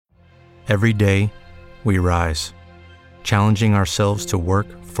Every day, we rise, challenging ourselves to work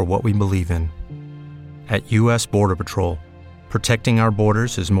for what we believe in. At U.S. Border Patrol, protecting our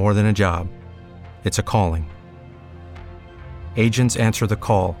borders is more than a job. It's a calling. Agents answer the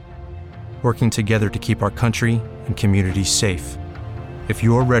call, working together to keep our country and communities safe. If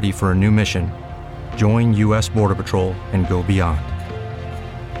you're ready for a new mission, join U.S. Border Patrol and go beyond.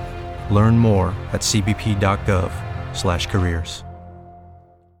 Learn more at cbp.gov/careers.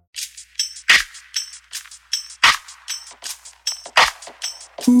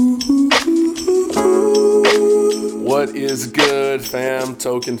 What is good, fam,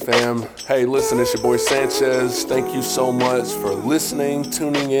 token fam? Hey, listen, it's your boy Sanchez. Thank you so much for listening,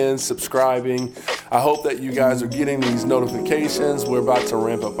 tuning in, subscribing. I hope that you guys are getting these notifications. We're about to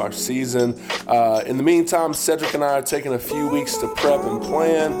ramp up our season. In the meantime, Cedric and I are taking a few weeks to prep and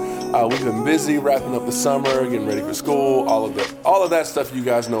plan. We've been busy wrapping up the summer, getting ready for school, all of that stuff you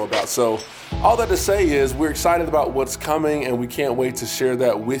guys know about. So all that to say is we're excited about what's coming and we can't wait to share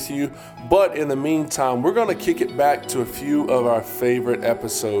that with you. But in the meantime, we're going to kick it back to a few of our favorite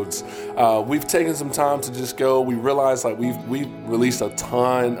episodes. We've taken some time to just go. We realized we've released a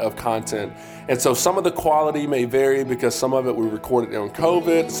ton of content. And so some of the quality may vary because some of it we recorded on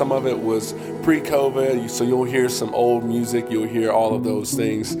COVID, some of it was pre-COVID. So you'll hear some old music, you'll hear all of those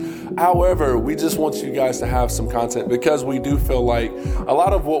things. However, we just want you guys to have some content because we do feel like a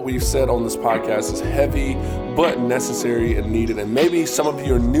lot of what we've said on this podcast is heavy, but necessary and needed. And maybe some of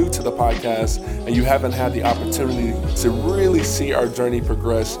you are new to the podcast and you haven't had the opportunity to really see our journey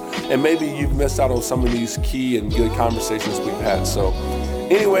progress. And maybe you've missed out on some of these key and good conversations we've had. So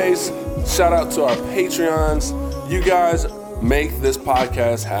anyways, shout out to our Patreons. You guys make this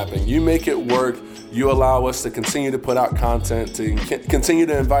podcast happen. You make it work. You allow us to continue to put out content, to continue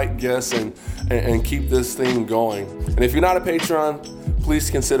to invite guests and keep this thing going. And if you're not a Patreon, please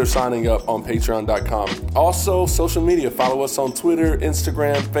consider signing up on patreon.com. Also, social media. Follow us on Twitter,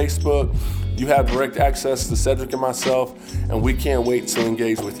 Instagram, Facebook. You have direct access to Cedric and myself, and we can't wait to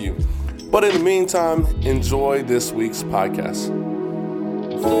engage with you. But in the meantime, enjoy this week's podcast.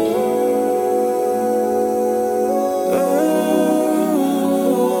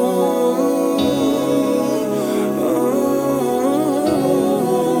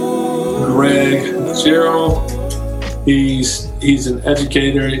 Greg Gerald, he's an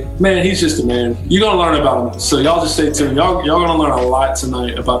educator. Man, he's just a man. You're gonna learn about him. So y'all just stay tuned. Y'all gonna learn a lot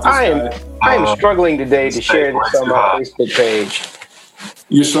tonight about this guy. I am struggling today to share this on my Facebook page.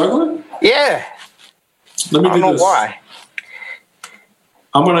 You're struggling? Yeah. Let me do this. I don't know why.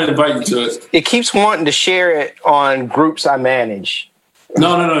 I'm gonna invite you to it. It keeps wanting to share it on groups I manage.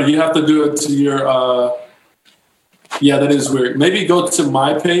 No. You have to do it to your. Yeah, that is weird. Maybe go to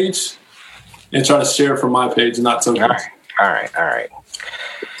my page and try to share it from my page and not Token. All right.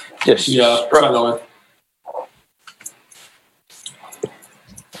 Just try going.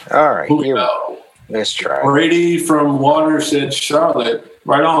 All right, here we go. Let's try. Brady from Watershed, Charlotte.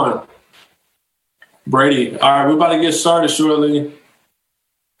 Right on. Brady. All right, we're about to get started shortly.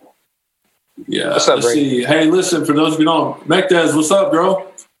 Yeah, what's up, let's see. Hey, listen, for those of you who don't, Mekdez, what's up,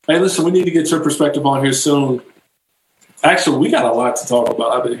 bro? Hey, listen, we need to get your perspective on here soon. Actually, we got a lot to talk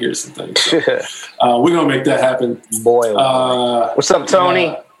about. I've been hearing some things. So, we're going to make that happen. Boy. What's up,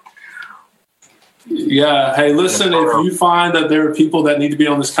 Tony? Yeah. Hey, listen, if you find that there are people that need to be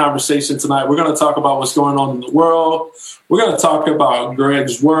on this conversation tonight, we're going to talk about what's going on in the world. We're going to talk about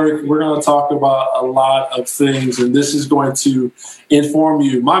Greg's work. We're going to talk about a lot of things, and this is going to inform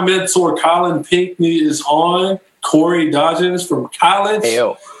you. My mentor, Colin Pinkney, is on. Corey Dodgens from college. Hey,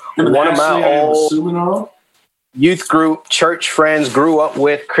 one of my old youth group, church friends, grew up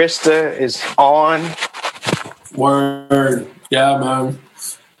with. Krista is on. Word. Yeah, man.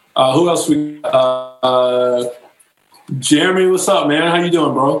 Who else we Jeremy, what's up, man? How you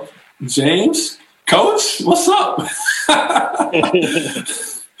doing, bro? James? Coach? What's up?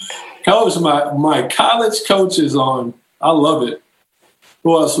 Coach, my college coach is on. I love it.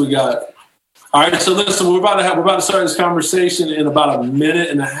 Who else we got? All right, so listen, we're about to start this conversation in about a minute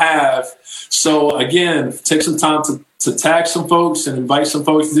and a half. So again, take some time to tag some folks and invite some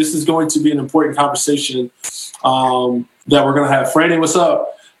folks. This is going to be an important conversation that we're going to have. Franny, what's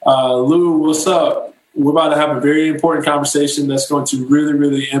up? Lou, what's up? We're about to have a very important conversation that's going to really,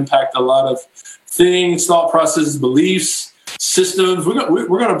 really impact a lot of things, thought processes, beliefs, systems. We're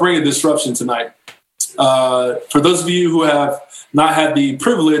going to bring a disruption tonight. For those of you who have not had the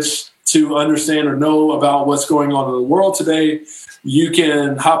privilege to understand or know about what's going on in the world today, you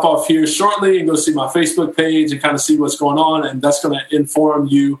can hop off here shortly and go see my Facebook page and kind of see what's going on. And that's going to inform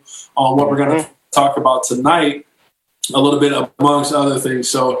you on what we're going to talk about tonight, a little bit amongst other things.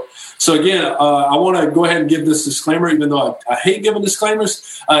 So So again, I want to go ahead and give this disclaimer, even though I hate giving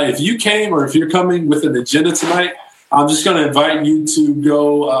disclaimers. If you came or if you're coming with an agenda tonight, I'm just going to invite you to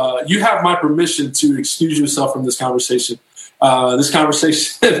go. You have my permission to excuse yourself from this conversation. This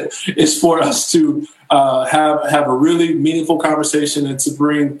conversation is for us to have a really meaningful conversation and to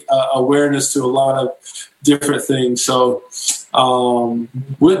bring awareness to a lot of different things. So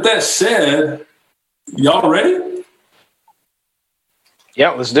with that said, y'all ready? Yeah,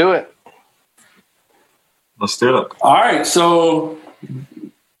 let's do it. Let's do it. All right, so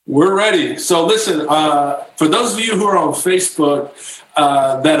we're ready. So listen, for those of you who are on Facebook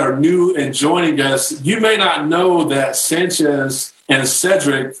that are new and joining us, you may not know that Sanchez and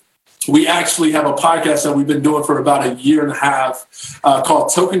Cedric, we actually have a podcast that we've been doing for about a year and a half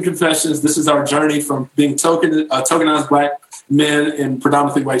called Token Confessions. This is our journey from being tokenized Black men in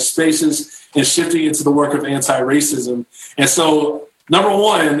predominantly white spaces and shifting into the work of anti-racism. And so, number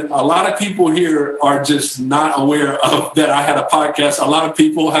one, a lot of people here are just not aware of that I had a podcast. A lot of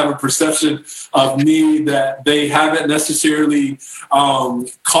people have a perception of me that they haven't necessarily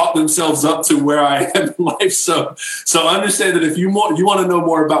caught themselves up to where I am in life. So understand that if you want to know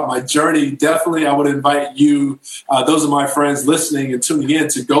more about my journey, definitely I would invite you, those of my friends listening and tuning in,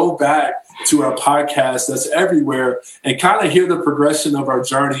 to go back to our podcast that's everywhere and kind of hear the progression of our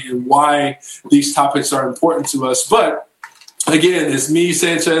journey and why these topics are important to us. But again, it's me,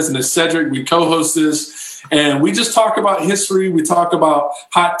 Sanchez, and it's Cedric. We co-host this, and we just talk about history. We talk about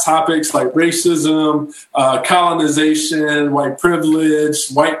hot topics like racism, colonization, white privilege,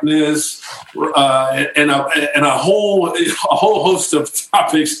 whiteness, and a whole host of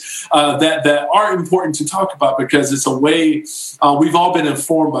topics that are important to talk about because it's a way we've all been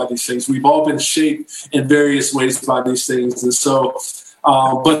informed by these things. We've all been shaped in various ways by these things, and so.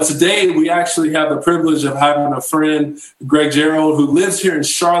 But today we actually have the privilege of having a friend, Greg Gerald, who lives here in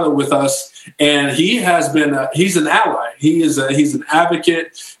Charlotte with us. And he has been, he's an ally. He's an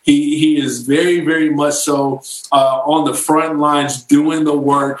advocate. He is very, very much so on the front lines doing the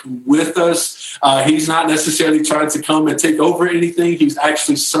work with us. He's not necessarily trying to come and take over anything. He's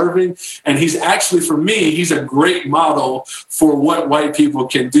actually serving. And he's actually, for me, he's a great model for what white people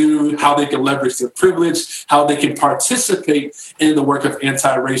can do, how they can leverage their privilege, how they can participate in the work of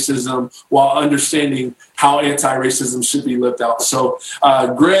anti-racism while understanding how anti-racism should be lived out. So,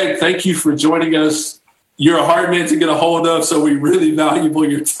 Greg, thank you for joining us. You're a hard man to get a hold of, so we really value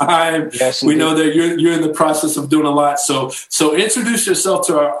your time. Yes, we know that you're in the process of doing a lot. So introduce yourself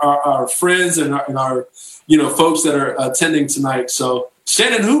to our friends and our folks that are attending tonight. So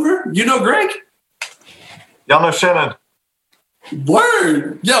Shannon Hoover, you know Greg? Y'all know Shannon.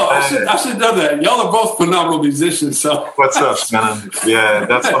 Word. Yo, I should know that. Y'all are both phenomenal musicians. So what's up, Shannon? Yeah,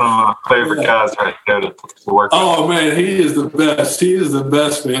 that's one of my favorite guys right there to work with. Oh, man, he is the best. He is the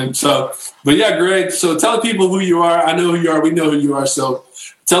best, man. So, but yeah, Greg, so tell people who you are. I know who you are. We know who you are. So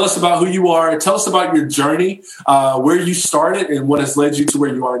tell us about who you are. Tell us about your journey, where you started and what has led you to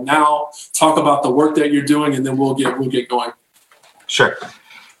where you are now. Talk about the work that you're doing, and then we'll get going. Sure.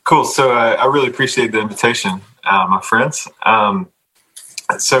 Cool. So I really appreciate the invitation, my friends.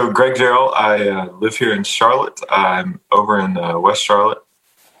 So Greg Gerald, I live here in Charlotte. I'm over in West Charlotte,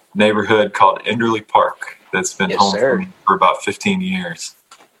 neighborhood called Enderley Park. That's been home for me for about 15 years.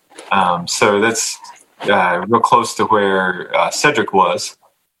 So that's real close to where Cedric was.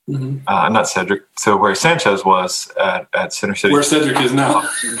 Mm-hmm. Not Cedric, so where Sanchez was at Center City. Where Cedric is now.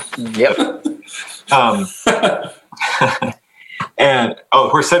 Yep. And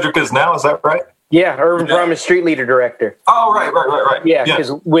where Cedric is now, is that right? Yeah, Urban Promise Street Leader Director. Oh, right. Yeah,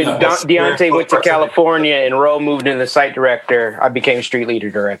 because when Deontay went to California and Ro moved into the site director, I became Street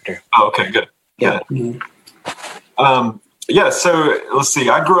Leader Director. Oh, okay, good. Yeah. So let's see.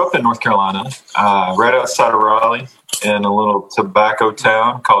 I grew up in North Carolina, right outside of Raleigh, in a little tobacco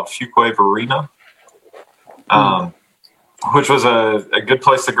town called Fuquay-Varina, which was a good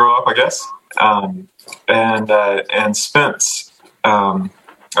place to grow up, I guess. And spent.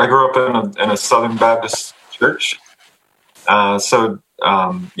 I grew up in a Southern Baptist church, sort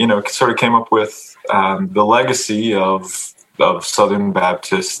of came up with the legacy of Southern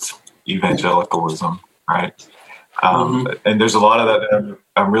Baptist evangelicalism, right? And there's a lot of that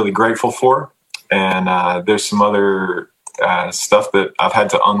I'm really grateful for, and there's some other stuff that I've had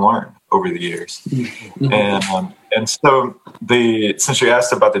to unlearn over the years. And so since you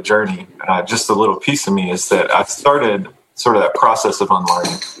asked about the journey, just a little piece of me is that I started sort of that process of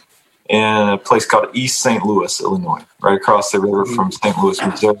unlearning in a place called East St. Louis, Illinois, right across the river from St. Louis,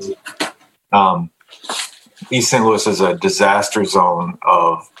 Missouri. East St. Louis is a disaster zone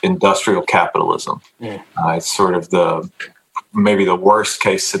of industrial capitalism. It's sort of the maybe the worst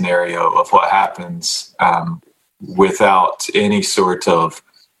case scenario of what happens without any sort of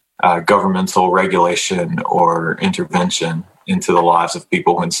governmental regulation or intervention into the lives of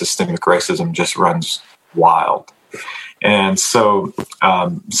people when systemic racism just runs wild. And so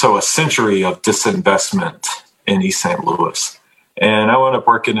a century of disinvestment in East St. Louis. And I wound up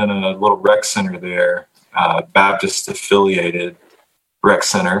working in a little rec center there, Baptist affiliated rec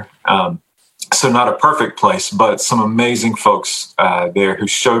center. So not a perfect place, but some amazing folks there who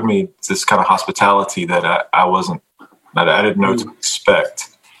showed me this kind of hospitality that I didn't know to expect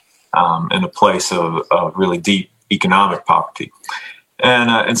in a place of really deep economic poverty.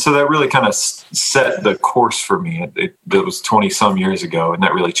 And so that really kind of set the course for me. It was 20 some years ago, and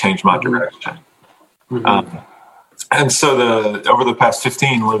that really changed my direction. Mm-hmm. And so over the past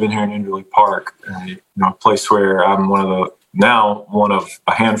 15, living here in Enderley Park, a place where I'm one of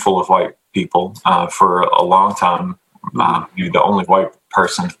a handful of white people for a long time, the only white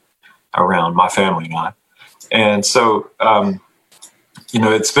person around my family and I. And so,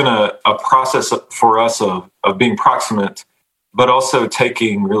 it's been a process for us of being proximate, but also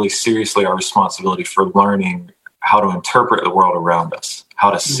taking really seriously our responsibility for learning how to interpret the world around us,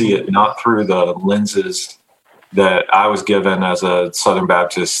 how to see it not through the lenses that I was given as a Southern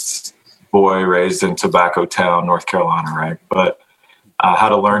Baptist boy raised in Tobacco Town, North Carolina, right? But how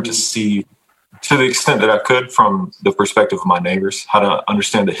to learn to see, to the extent that I could, from the perspective of my neighbors, how to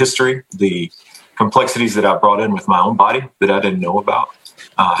understand the history, the complexities that I brought in with my own body that I didn't know about,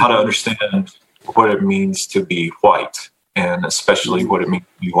 how to understand what it means to be white, and especially what it means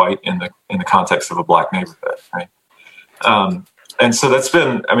to be white in the context of a Black neighborhood, right? And so that's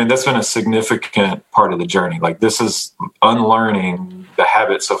been a significant part of the journey. Like, this is unlearning the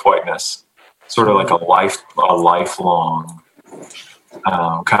habits of whiteness, sort of like a lifelong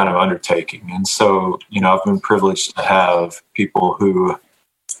kind of undertaking. And so, I've been privileged to have people who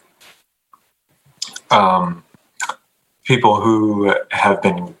have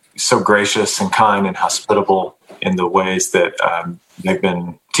been so gracious and kind and hospitable in the ways that they've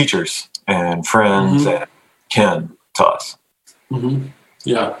been teachers and friends and kin to us. Mm-hmm.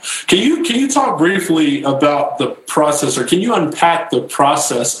 Yeah. Can you talk briefly about the process, or can you unpack the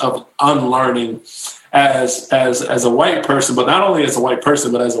process of unlearning as a white person, but not only as a white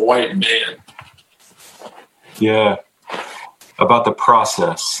person, but as a white man? Yeah. About the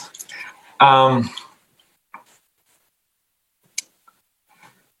process.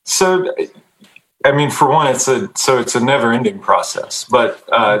 So, for one, it's a never-ending process. But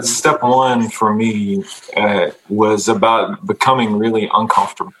step one for me was about becoming really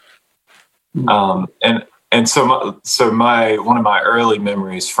uncomfortable. And so one of my early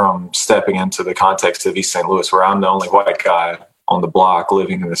memories from stepping into the context of East St. Louis, where I'm the only white guy on the block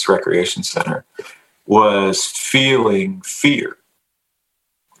living in this recreation center, was feeling fear.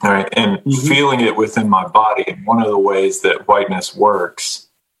 All right, and feeling it within my body. And one of the ways that whiteness works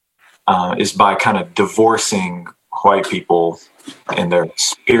is by kind of divorcing white people and their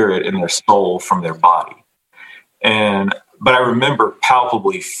spirit and their soul from their body. But I remember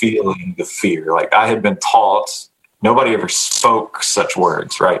palpably feeling the fear. Like, I had been taught, nobody ever spoke such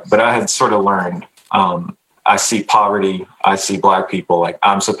words, right? But I had sort of learned, I see poverty, I see Black people, like,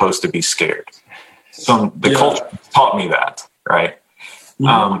 I'm supposed to be scared. So the culture taught me that, right?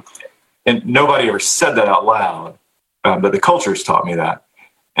 Mm-hmm. And nobody ever said that out loud, but the culture's taught me that.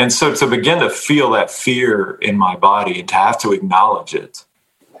 And so to begin to feel that fear in my body and to have to acknowledge it,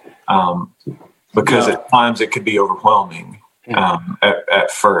 because at times it could be overwhelming at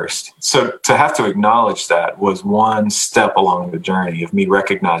first. So to have to acknowledge that was one step along the journey of me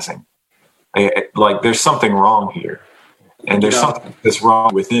recognizing, like, there's something wrong here. And there's something that's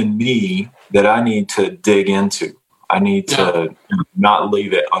wrong within me that I need to dig into. I need to not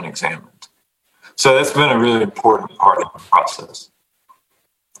leave it unexamined. So that's been a really important part of the process.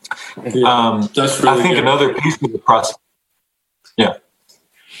 That's really I think another piece of the process,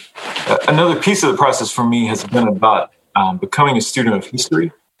 another piece of the process for me has been about becoming a student of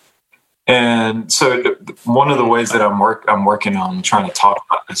history. And so one of the ways that I'm working on trying to talk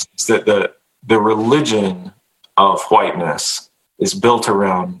about this is that the religion of whiteness is built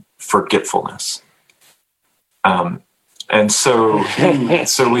around forgetfulness. And so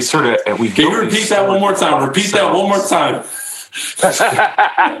we sort of Can you repeat that one more time? Repeat that one more time. For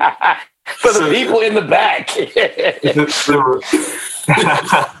the people in the back.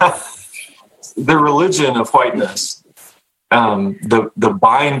 The religion of whiteness, the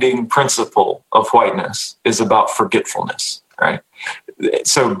binding principle of whiteness is about forgetfulness, right?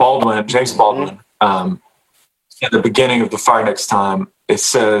 So James Baldwin, at the beginning of The Fire Next Time, it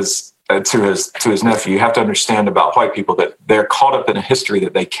says, to his nephew, you have to understand about white people that they're caught up in a history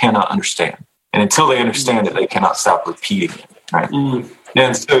that they cannot understand. And until they understand it, they cannot stop repeating it, right?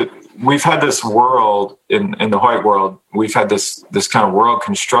 And so we've had this world in the white world, we've had this kind of world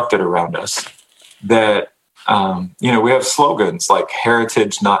constructed around us that, we have slogans like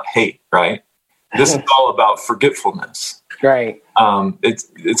heritage, not hate, right? This is all about forgetfulness. Right.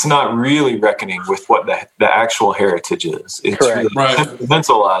 It's not really reckoning with what the actual heritage is. It's really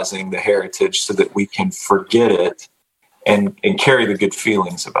sentimentalizing the heritage so that we can forget it and carry the good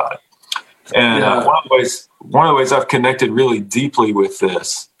feelings about it. And one of the ways I've connected really deeply with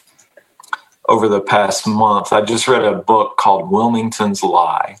this over the past month, I just read a book called Wilmington's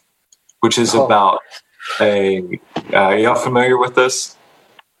Lie, which is about are y'all familiar with this?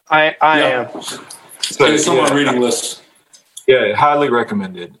 I am. So it's on my reading list. Yeah, highly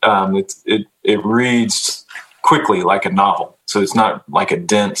recommended. It reads quickly like a novel, so it's not like a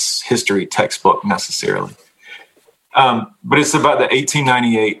dense history textbook necessarily. But it's about the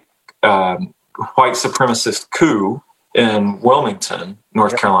 1898 white supremacist coup in Wilmington,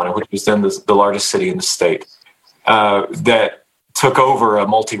 North Carolina, which was then the largest city in the state, that took over a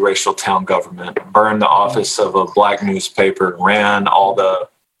multiracial town government, burned the office of a black newspaper, ran all the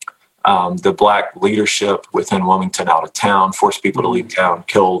black leadership within Wilmington out of town, forced people to leave town,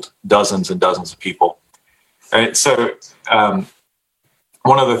 killed dozens and dozens of people. Right, so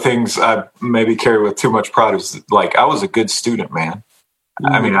one of the things I maybe carry with too much pride is like I was a good student, man.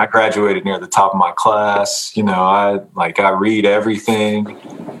 I mean, I graduated near the top of my class. I read everything.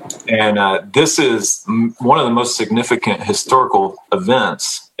 And this is one of the most significant historical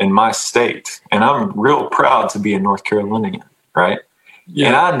events in my state. And I'm real proud to be a North Carolinian, right? Yeah.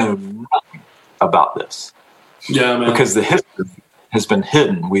 And I know nothing about this. Yeah, man. Because the history has been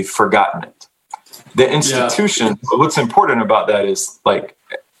hidden. We've forgotten it. The institution, what's important about that is, like,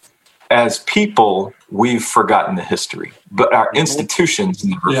 as people, we've forgotten the history, but our institutions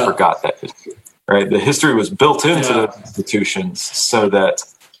never forgot that history, right? The history was built into the institutions so that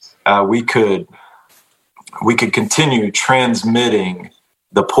we could continue transmitting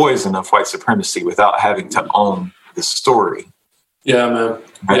the poison of white supremacy without having to own the story. Yeah, man.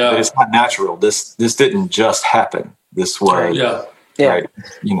 Right? Yeah. But it's not natural. This didn't just happen this way. Right?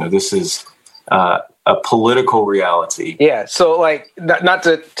 This is a political reality. Yeah. So, like, not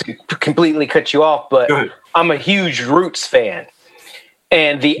to completely cut you off, but I'm a huge Roots fan,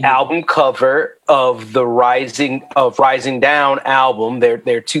 and the album cover of the Rising Down album,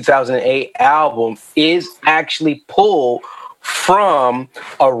 their 2008 album, is actually pulled from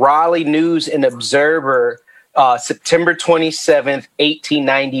a Raleigh News and Observer September 27th,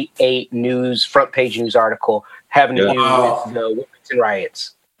 1898 news front page news article having to do with the Wilmington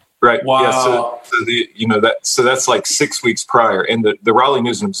riots. Right. Wow. Yeah. So that's like 6 weeks prior, and the Raleigh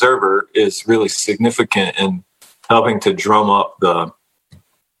News and Observer is really significant in helping to drum up the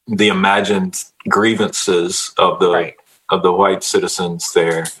imagined grievances of the white citizens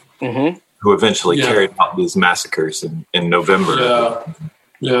there, who eventually carried out these massacres in November.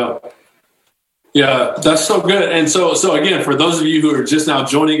 Yeah, that's so good. And so again, for those of you who are just now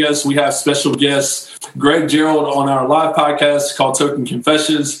joining us, we have special guest Greg Gerald on our live podcast called Token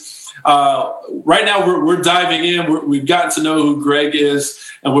Confessions. Right now, we're diving in. We've gotten to know who Greg is,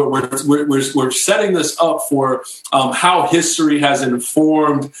 and we're setting this up for how history has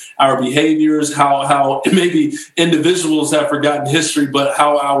informed our behaviors, how maybe individuals have forgotten history, but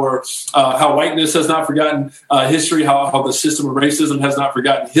how whiteness has not forgotten history, how the system of racism has not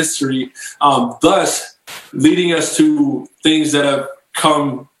forgotten history, thus leading us to things that have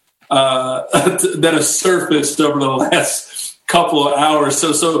come that have surfaced over the last couple of hours.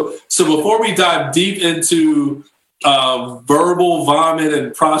 So before we dive deep into verbal vomit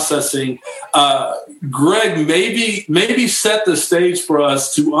and processing, Greg, maybe set the stage for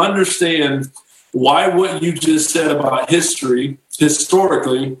us to understand why what you just said about history,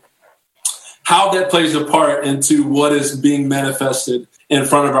 historically, how that plays a part into what is being manifested in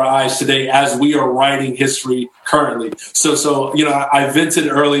front of our eyes today as we are writing history currently. So I vented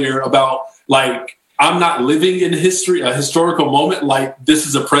earlier about, like, I'm not living in history, a historical moment, like this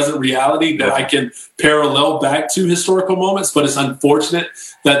is a present reality that I can parallel back to historical moments, but it's unfortunate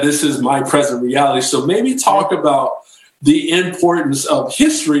that this is my present reality. So maybe talk about the importance of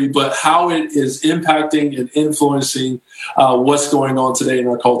history, but how it is impacting and influencing what's going on today in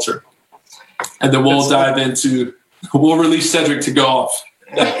our culture. And then we'll release Cedric to go off.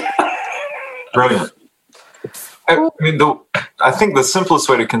 Brilliant. I think the simplest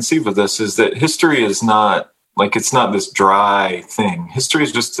way to conceive of this is that history is not like, it's not this dry thing. History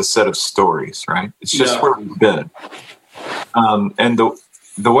is just a set of stories, right? It's just where we've been. And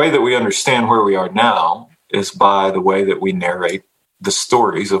the way that we understand where we are now is by the way that we narrate the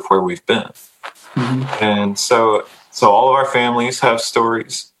stories of where we've been. Mm-hmm. And so all of our families have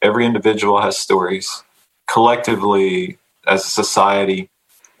stories. Every individual has stories. Collectively, as a society,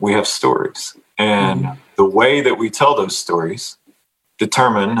 we have stories. And the way that we tell those stories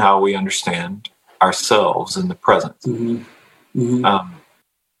determine how we understand ourselves in the present. Mm-hmm. Mm-hmm.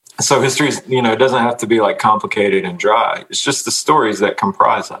 So history is, it doesn't have to be like complicated and dry. It's just the stories that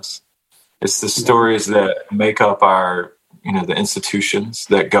comprise us. It's the stories that make up our, the institutions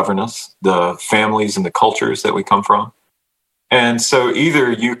that govern us, the families and the cultures that we come from. And so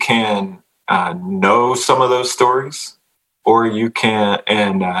either you can know some of those stories, or you can,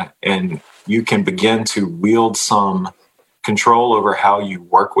 and you can begin to wield some control over how you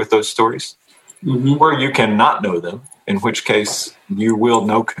work with those stories, or you can not know them, in which case you wield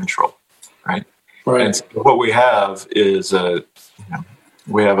no control, right? Right. And so what we have is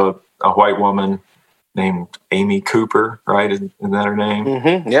we have a white woman named Amy Cooper, right? Isn't that her name?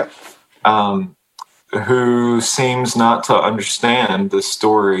 Mm-hmm. Yep. Who seems not to understand the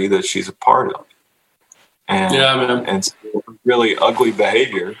story that she's a part of. And, and so really ugly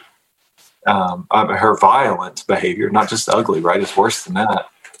behavior, her violent behavior, not just ugly, right? It's worse than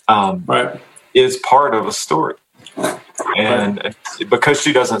that, is part of a story. And because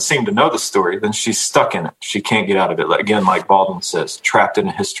she doesn't seem to know the story, then she's stuck in it. She can't get out of it. Again, like Baldwin says, trapped in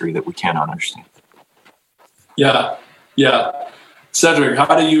a history that we cannot understand. Yeah. Cedric,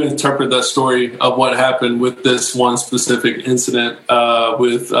 how do you interpret that story of what happened with this one specific incident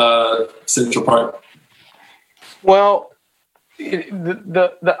with Central Park? Well,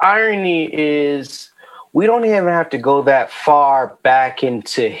 the irony is we don't even have to go that far back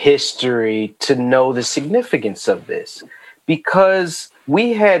into history to know the significance of this, because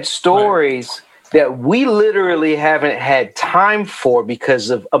we had stories that we literally haven't had time for because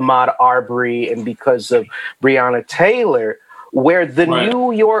of Ahmaud Arbery and because of Breonna Taylor, where the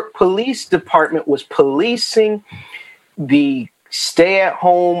New York Police Department was policing the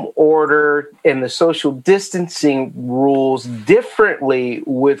stay-at-home order and the social distancing rules differently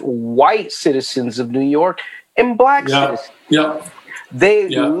with white citizens of New York and black citizens. They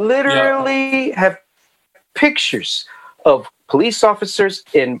literally have pictures of police officers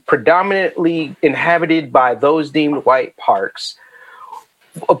in predominantly inhabited by those deemed white parks,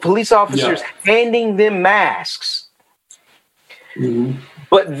 police officers handing them masks. Mm-hmm.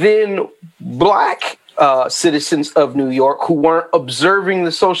 But then black citizens of New York who weren't observing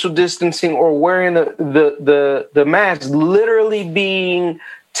the social distancing or wearing the mask literally being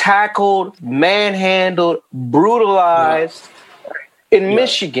tackled, manhandled, brutalized in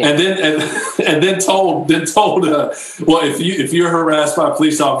Michigan, and then told, well, if you're harassed by a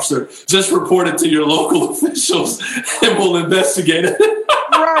police officer, just report it to your local officials and we'll investigate it.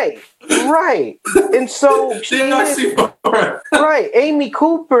 Right. And so Amy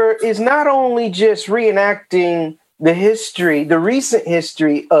Cooper is not only just reenacting the recent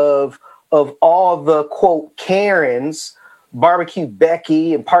history of all the quote Karens, Barbecue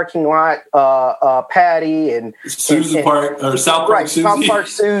Becky and Parking Lot Patty and South Park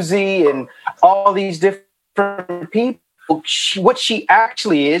Susie and all these different people. What she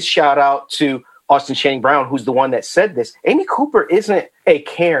actually is, shout out to Austin Channing Brown, who's the one that said this. Amy Cooper isn't a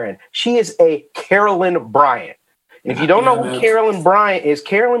Karen. She is a Carolyn Bryant. And if you don't know who Carolyn Bryant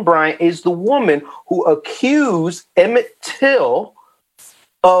is the woman who accused Emmett Till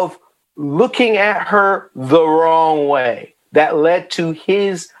of looking at her the wrong way. That led to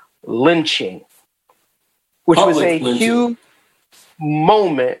his lynching, which was a huge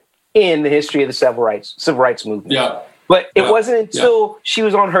moment in the history of the civil rights movement. Yeah. But it wasn't until she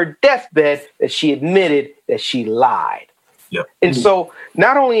was on her deathbed that she admitted that she lied. Yeah. And so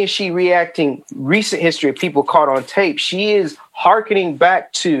not only is she reacting recent history of people caught on tape, she is hearkening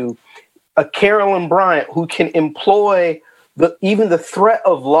back to a Carolyn Bryant who can employ even the threat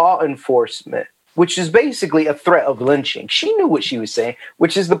of law enforcement, which is basically a threat of lynching. She knew what she was saying,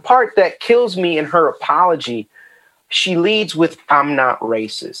 which is the part that kills me in her apology. She leads with, "I'm not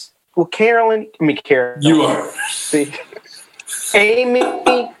racist." Well, Carolyn, you are. See,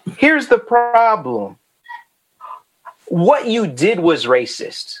 Amy, here's the problem. What you did was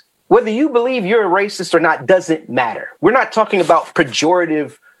racist. Whether you believe you're a racist or not doesn't matter. We're not talking about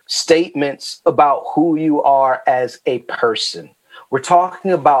pejorative statements about who you are as a person. We're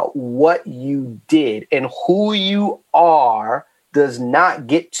talking about what you did, and who you are does not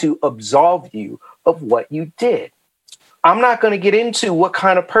get to absolve you of what you did. I'm not going to get into what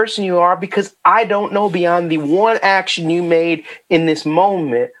kind of person you are because I don't know beyond the one action you made in this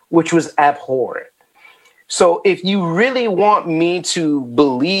moment, which was abhorrent. So if you really want me to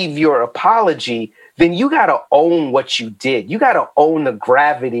believe your apology, then you got to own what you did. You got to own the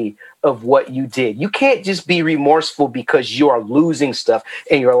gravity of what you did. You can't just be remorseful because you are losing stuff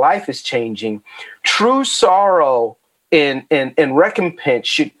and your life is changing. True sorrow and recompense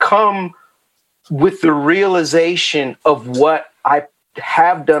should come with the realization of what I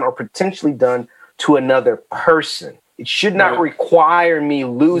have done or potentially done to another person. It should not require me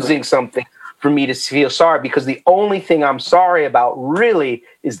losing something for me to feel sorry, because the only thing I'm sorry about really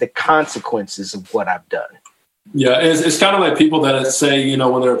is the consequences of what I've done. Yeah, it's kind of like people that say, you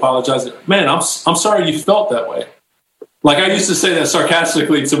know, when they're apologizing, man, I'm sorry you felt that way. Like I used to say that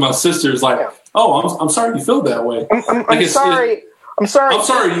sarcastically to my sisters, like, oh, I'm sorry you feel that way. I'm sorry. I'm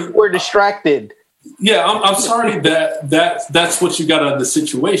sorry you were distracted. Yeah, I'm sorry that's what you got out of the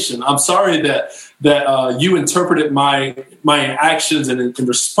situation. I'm sorry that you interpreted my actions and in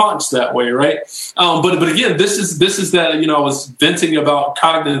response that way, right? But again, this is that, you know, I was venting about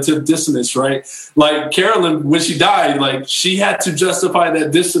cognitive dissonance, right? Like Carolyn, when she died, like she had to justify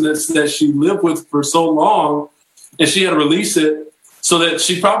that dissonance that she lived with for so long, and she had to release it. So that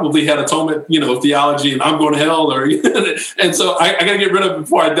she probably had atonement, you know, theology, and I'm going to hell, or and so I got to get rid of it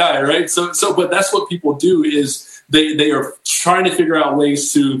before I die, right? So, but that's what people do, is they are trying to figure out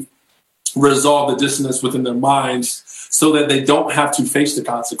ways to resolve the dissonance within their minds, so that they don't have to face the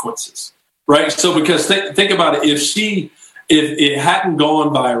consequences, right? So, because think about it, if it hadn't gone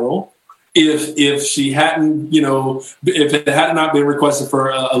viral, if she hadn't, you know, if it had not been requested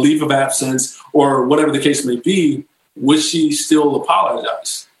for a leave of absence or whatever the case may be, would she still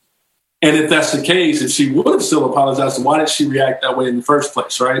apologize? And if that's the case, if she would have still apologized, why did she react that way in the first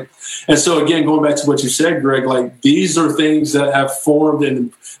place, right? And so again, going back to what you said, Greg, like these are things that have formed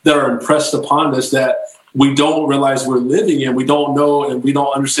and that are impressed upon us that we don't realize we're living in. We don't know and we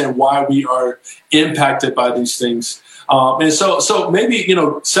don't understand why we are impacted by these things. And so maybe, you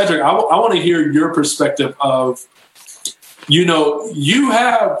know, Cedric, I want to hear your perspective of, you know, you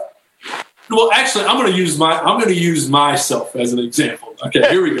have. Well, actually, I'm going to use myself as an example. Okay,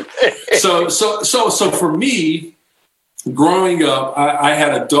 here we go. So for me, growing up, I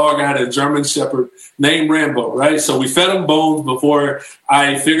had a dog. I had a German Shepherd named Rambo. Right. So we fed him bones before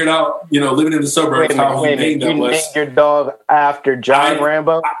I figured out, you know, living in the suburbs, how humane that was. You named your dog after John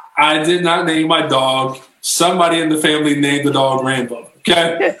Rambo? I did not name my dog. Somebody in the family named the dog Rambo.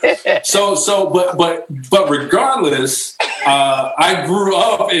 Okay. But regardless, I grew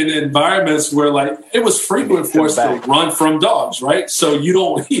up in environments where like it was frequent for us to run from dogs, right? So you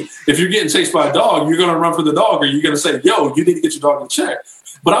don't, if you're getting chased by a dog, you're going to run for the dog, or you're going to say, yo, you need to get your dog in check.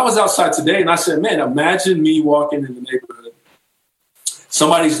 But I was outside today and I said, man, imagine me walking in the neighborhood.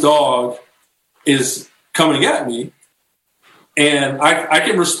 Somebody's dog is coming at me and I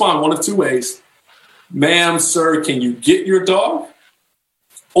can respond one of two ways. Ma'am, sir, can you get your dog?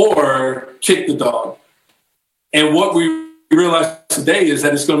 Or kick the dog. And what we realize today is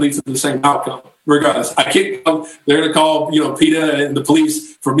that it's going to lead to the same outcome, regardless. I kick them, they're going to call, you know, PETA and the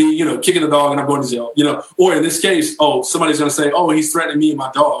police for me, you know, kicking the dog, and I'm going to jail, you know. Or in this case, somebody's going to say, he's threatening me and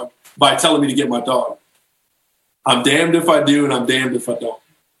my dog by telling me to get my dog. I'm damned if I do, and I'm damned if I don't.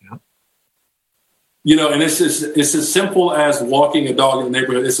 Yeah. You know, and it's as simple as walking a dog in the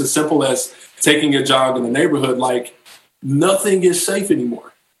neighborhood. It's as simple as taking a jog in the neighborhood. Like, nothing is safe anymore.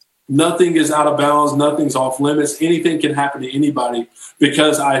 Nothing is out of bounds. Nothing's off limits. Anything can happen to anybody,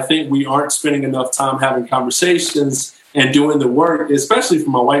 because I think we aren't spending enough time having conversations and doing the work, especially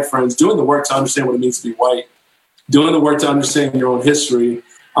for my white friends, doing the work to understand what it means to be white, doing the work to understand your own history,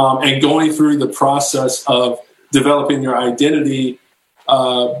 and going through the process of developing your identity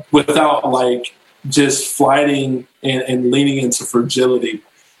without like just flighting and leaning into fragility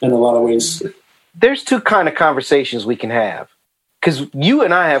in a lot of ways. There's two kind of conversations we can have. Because you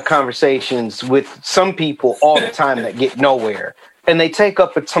and I have conversations with some people all the time that get nowhere, and they take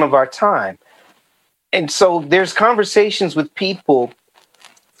up a ton of our time. And so there's conversations with people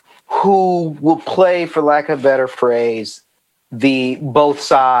who will play, for lack of a better phrase, the both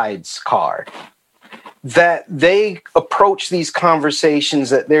sides card. That they approach these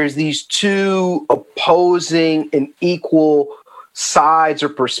conversations that there's these two opposing and equal sides or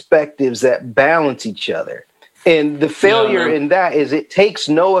perspectives that balance each other. And the failure in that is it takes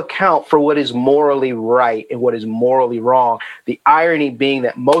no account for what is morally right and what is morally wrong. The irony being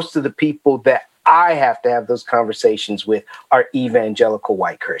that most of the people that I have to have those conversations with are evangelical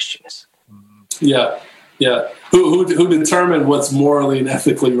white Christians. Yeah. Who determine what's morally and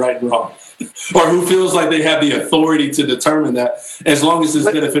ethically right and wrong, or who feels like they have the authority to determine that, as long as it's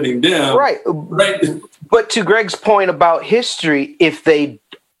benefiting them. Right. But to Greg's point about history, if they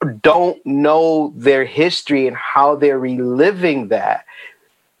don't know their history and how they're reliving that,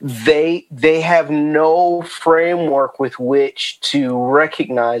 they have no framework with which to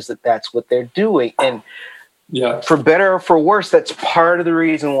recognize that that's what they're doing. And for better or for worse, that's part of the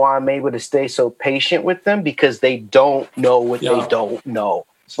reason why I'm able to stay so patient with them, because they don't know what they don't know.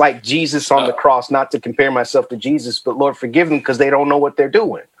 It's like Jesus on the cross, not to compare myself to Jesus, but Lord, forgive them because they don't know what they're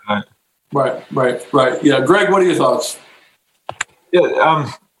doing. Right. Yeah. Greg, what are your thoughts? Yeah.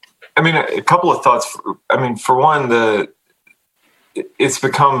 I mean, a couple of thoughts. I mean, for one, it's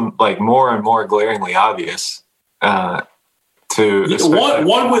become like more and more glaringly obvious one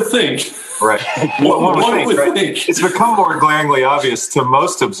would think. Right. One would think. It's become more glaringly obvious to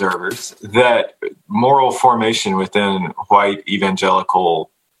most observers that moral formation within white evangelical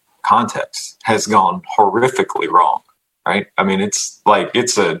context has gone horrifically wrong, right? I mean, it's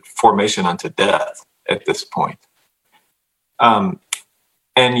a formation unto death at this point. And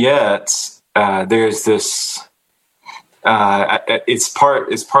yet there's this, it's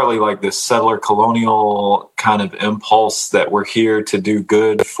partly like this settler colonial kind of impulse that we're here to do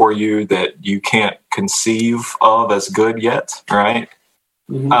good for you that you can't conceive of as good yet, right?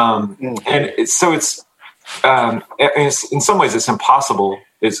 Mm-hmm. And so it's in some ways it's impossible.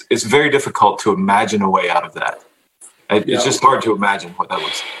 It's very difficult to imagine a way out of that. It's just hard to imagine what that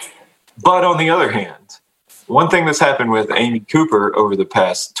looks like. But on the other hand, one thing that's happened with Amy Cooper over the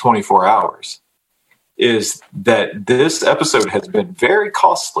past 24 hours is that this episode has been very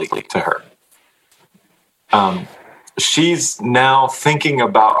costly to her. She's now thinking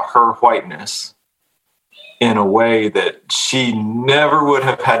about her whiteness in a way that she never would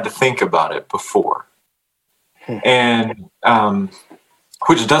have had to think about it before. And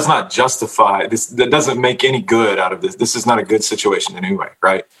which does not justify this, that doesn't make any good out of this. This is not a good situation in any way,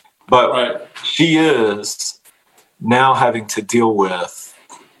 right? But she is now having to deal with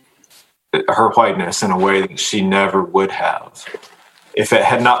her whiteness in a way that she never would have if it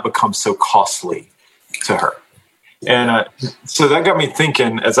had not become so costly to her. And so that got me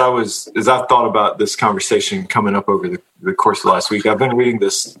thinking as I thought about this conversation coming up over the course of the last week. I've been reading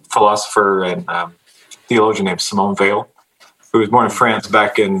this philosopher and theologian named Simone Weil, who was born in France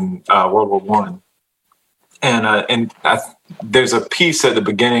back in World War I. And there's a piece at the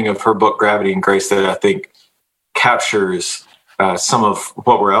beginning of her book, Gravity and Grace, that I think captures some of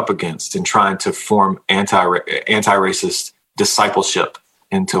what we're up against in trying to form anti-racist discipleship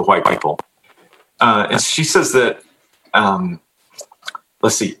into white people. And she says that,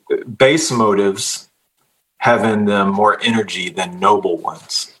 base motives have in them more energy than noble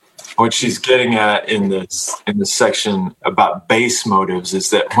ones. What she's getting at in this section about base motives is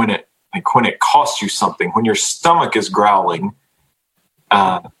that when it costs you something, when your stomach is growling,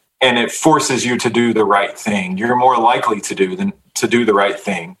 and it forces you to do the right thing, you're more likely to do the right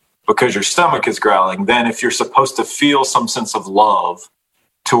thing because your stomach is growling than if you're supposed to feel some sense of love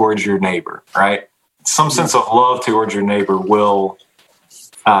towards your neighbor, right? Some sense of love towards your neighbor will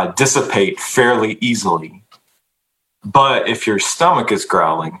dissipate fairly easily. But if your stomach is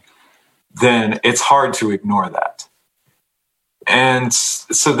growling, then it's hard to ignore that. And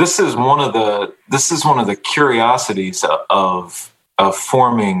so this is one of the curiosities of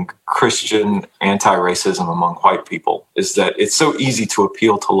forming Christian anti-racism among white people, is that it's so easy to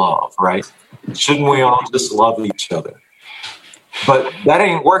appeal to love, right? Shouldn't we all just love each other? But that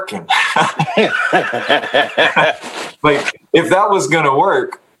ain't working. Like, if that was going to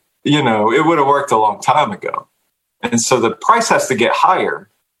work, it would have worked a long time ago. And so the price has to get higher.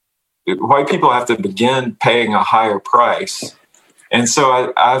 White people have to begin paying a higher price. And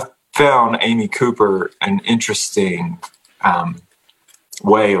so I've found Amy Cooper an interesting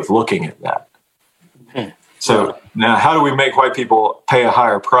way of looking at that. So now, how do we make white people pay a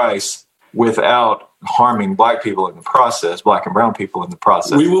higher price without harming black people in the process, black and brown people in the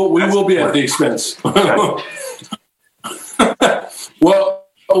process? We will be at the expense. Well,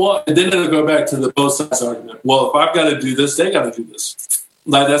 and then it'll go back to the both sides argument. Well, if I've got to do this, they got to do this.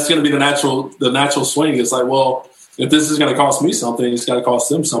 Like, that's going to be the natural swing. It's like, well, if this is going to cost me something, it's got to cost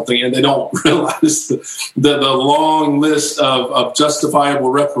them something, and they don't realize the long list of justifiable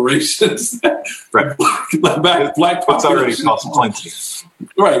reparations. Right. Black it's already cost plenty.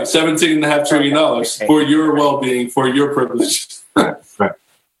 Right, $17.5 trillion for your well-being, for your privilege. Right.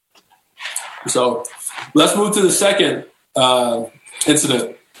 So let's move to the second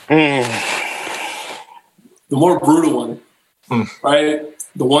incident. The more brutal one, right?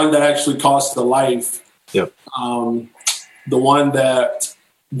 The one that actually cost the life. Yep. The one that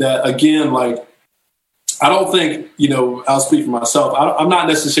again, like, I don't think, I'll speak for myself. I'm not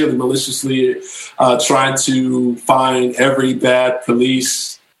necessarily maliciously trying to find every bad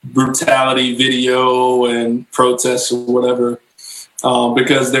police brutality video and protests or whatever,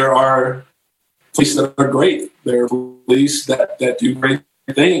 because there are police that are great. There are police that do great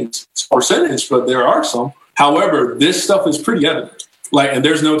things. It's a percentage, but there are some. However, this stuff is pretty evident. And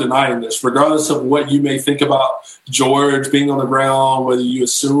there's no denying this, regardless of what you may think about George being on the ground, whether you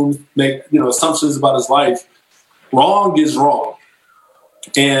make assumptions about his life. Wrong is wrong.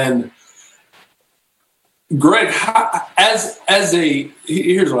 And Greg,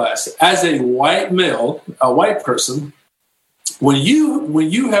 here's what I say: as a white male, a white person, when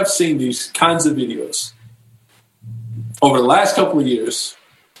you have seen these kinds of videos over the last couple of years,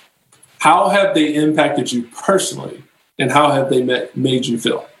 how have they impacted you personally, and how have they made you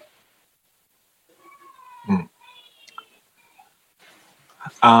feel?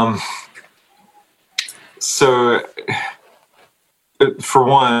 So, for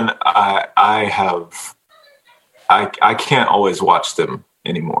one, I can't always watch them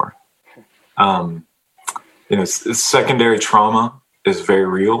anymore. Secondary trauma is very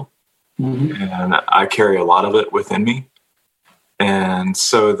real, and I carry a lot of it within me. And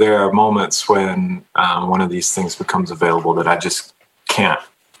so there are moments when one of these things becomes available that I just can't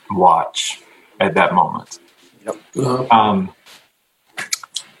watch at that moment. Yep.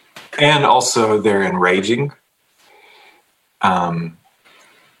 And also they're enraging.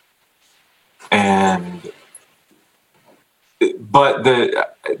 But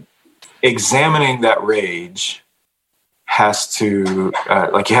examining that rage has to,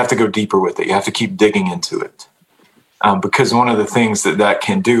 you have to go deeper with it. You have to keep digging into it. Because one of the things that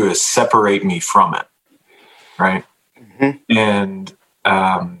can do is separate me from it. Right. Mm-hmm. And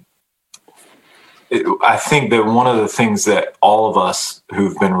I think that one of the things that all of us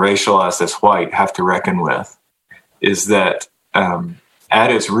who've been racialized as white have to reckon with is that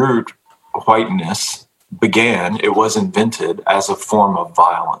at its root, whiteness it was invented as a form of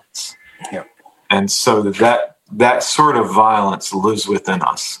violence. Yep. And so that sort of violence lives within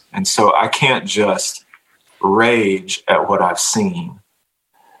us. And so I can't just rage at what I've seen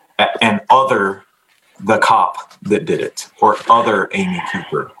and other the cop that did it or other Amy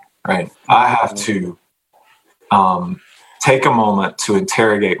Cooper, right? I have to take a moment to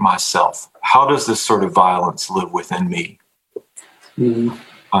interrogate myself. How does this sort of violence live within me? Mm-hmm.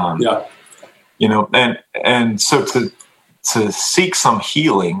 And so to seek some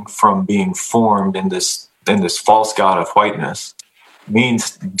healing from being formed in this false god of whiteness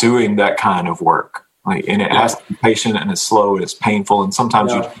means doing that kind of work. And it has to be patient and it's slow and it's painful. And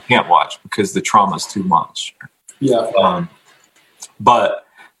sometimes you can't watch because the trauma is too much. Yeah. But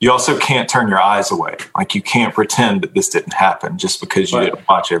you also can't turn your eyes away. You can't pretend that this didn't happen just because you didn't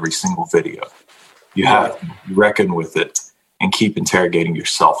watch every single video. You have to reckon with it and keep interrogating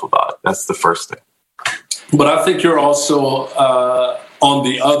yourself about it. That's the first thing. But I think you're also on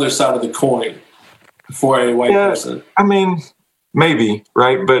the other side of the coin for a white person. I mean, maybe,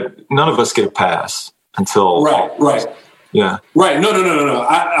 right? But none of us get a pass until... Right. Yeah. Right. No.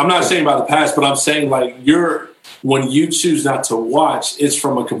 I'm not saying about the pass, but I'm saying when you choose not to watch, it's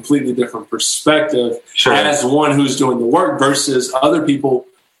from a completely different perspective as one who's doing the work versus other people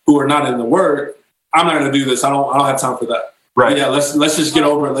who are not in the work. I'm not going to do this. I don't have time for that. Right. Yeah. Let's just get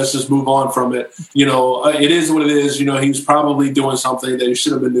over it. Let's just move on from it. It is what it is. He was probably doing something that he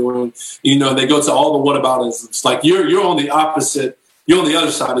should have been doing. They go to all the whataboutisms. It's like you're on the opposite. You're on the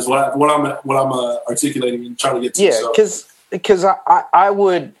other side is what I'm articulating and trying to get to. Yeah, because I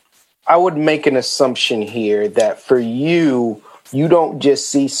would make an assumption here that for you don't just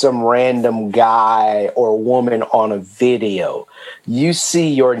see some random guy or woman on a video. You see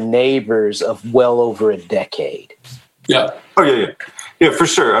your neighbors of well over a decade. Yeah. Oh, yeah. Yeah, for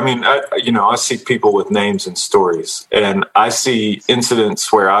sure. I mean, I see people with names and stories, and I see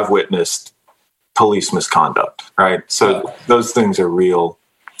incidents where I've witnessed police misconduct, right? So those things are real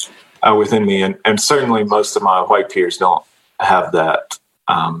within me. And certainly most of my white peers don't have that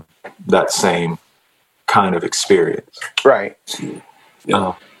same kind of experience. Right.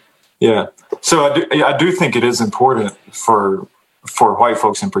 Yeah. So I do think it is important for white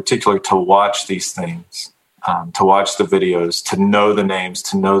folks in particular to watch these things, to watch the videos, to know the names,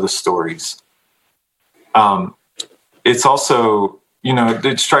 to know the stories. It's also,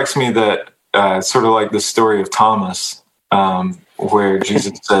 it strikes me that sort of like the story of Thomas, where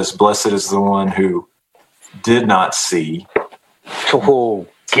Jesus says, "Blessed is the one who did not see." Oh,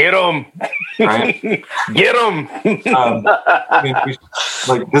 get him! Right? Get him!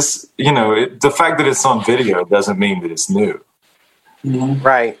 This, the fact that it's on video doesn't mean that it's new. Mm-hmm.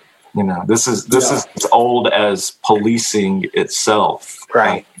 Right. This is as old as policing itself.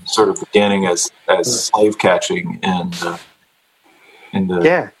 Right. Sort of beginning as slave catching in the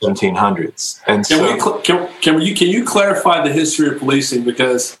 1700s. And can you clarify the history of policing?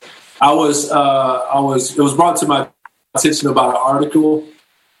 Because it was brought to my attention about an article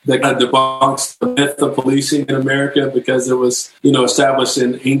that kind of debunks the myth of policing in America because it was, established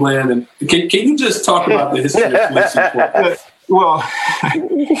in England. And can you just talk about the history of policing? Well,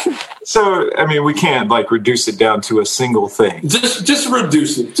 so, I mean, we can't reduce it down to a single thing. Just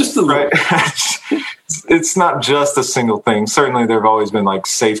reduce it, just a little. Right? It's not just a single thing. Certainly there have always been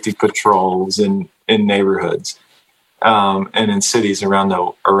safety patrols in neighborhoods and in cities around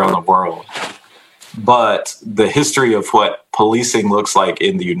the world. But the history of what policing looks like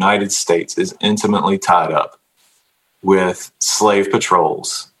in the United States is intimately tied up with slave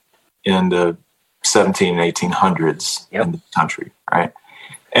patrols in the 17 and 1800s in the country, right?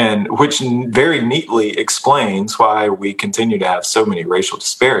 And which very neatly explains why we continue to have so many racial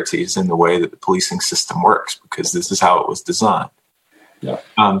disparities in the way that the policing system works, because this is how it was designed. Yeah.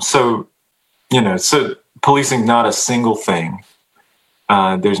 So policing is not a single thing.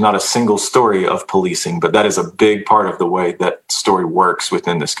 There's not a single story of policing, but that is a big part of the way that story works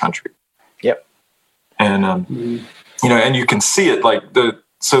within this country. Yep. And, and you can see it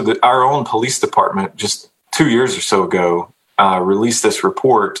our own police department just 2 years or so ago released this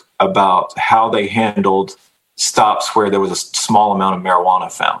report about how they handled stops where there was a small amount of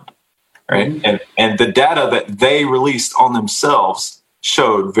marijuana found, right? Mm-hmm. And the data that they released on themselves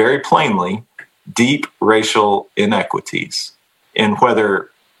showed very plainly deep racial inequities in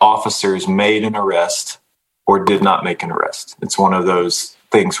whether officers made an arrest or did not make an arrest. It's one of those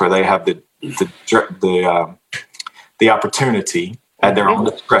things where they have the opportunity at their own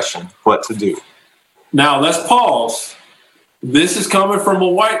discretion what to do. Now let's pause. This is coming from a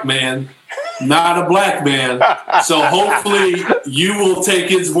white man, not a black man. So hopefully you will take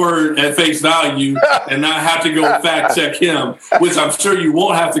his word at face value and not have to go fact check him, which I'm sure you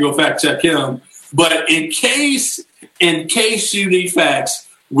won't have to go fact check him. But in case you need facts,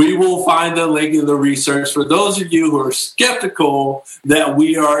 we will find a link in the research for those of you who are skeptical that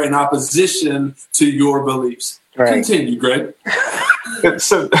we are in opposition to your beliefs. Right. Continue, Greg.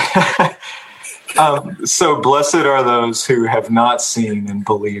 So blessed are those who have not seen and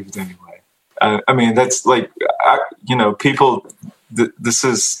believed anyway. I mean, that's people. This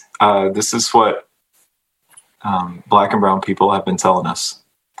is what Black and brown people have been telling us.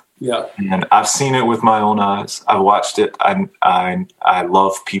 Yeah, and I've seen it with my own eyes. I've watched it. I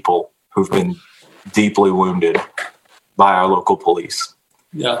love people who've been deeply wounded by our local police.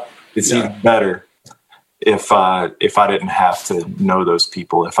 Yeah, it's even better if I didn't have to know those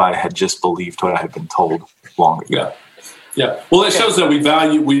people, if I had just believed what I had been told long ago. Yeah. Well, it shows that we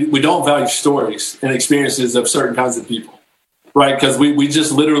don't value stories and experiences of certain kinds of people, right? Because we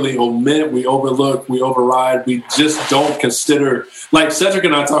just literally omit, we overlook, we override. We just don't consider. Like Cedric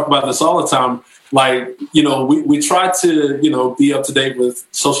and I talk about this all the time. We try to be up to date with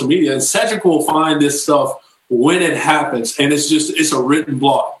social media, and Cedric will find this stuff when it happens, and it's a written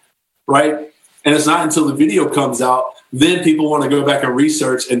blog, right? And it's not until the video comes out, then people want to go back and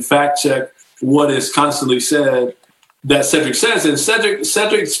research and fact check what is constantly said that Cedric says. And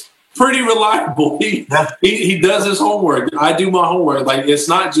Cedric's pretty reliable. He does his homework. I do my homework. It's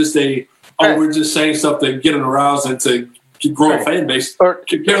not just we're just saying stuff to get an arousal and to grow a fan base. Or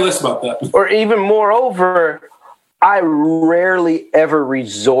care less about that. Or even moreover, I rarely ever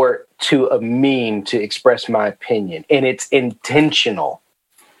resort to a meme to express my opinion, and it's intentional.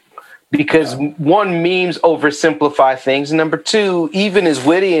 Because one, memes oversimplify things. And number two, even as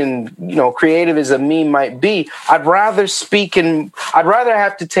witty and creative as a meme might be, I'd rather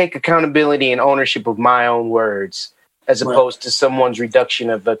have to take accountability and ownership of my own words as opposed to someone's reduction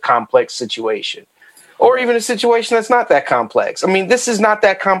of a complex situation, or even a situation that's not that complex. I mean, this is not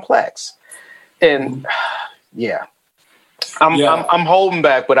that complex, and I'm holding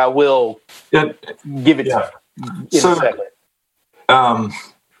back, but I will give it to in a second.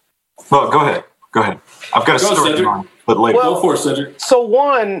 Well, go ahead. I've got a story on, but later. Well, go for it, Cedric. So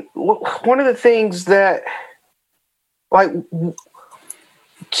one of the things that,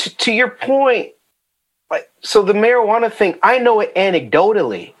 to your point, so the marijuana thing, I know it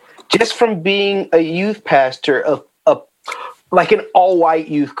anecdotally, just from being a youth pastor of an all-white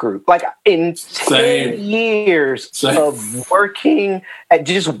youth group. In 10 years of working at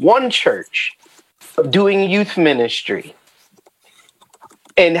just one church, of doing youth ministry,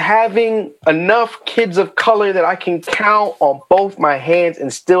 and having enough kids of color that I can count on both my hands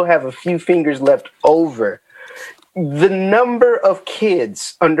and still have a few fingers left over. The number of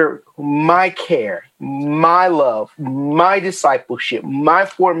kids under my care, my love, my discipleship, my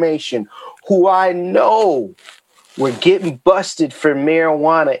formation, who I know were getting busted for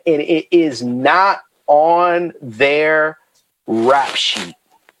marijuana, and it is not on their rap sheet.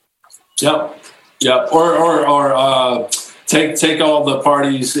 Yep. Or take all the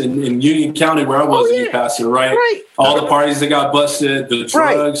parties in Union County where I was a youth pastor, right? All the parties that got busted, the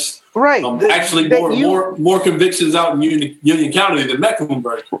drugs. Right. Actually, more convictions out in Union County than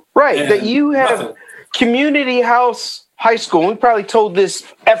Mecklenburg. Right. That you have Community House High School. We probably told this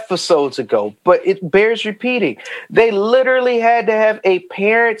episodes ago, but it bears repeating. They literally had to have a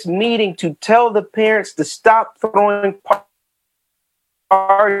parents' meeting to tell the parents to stop throwing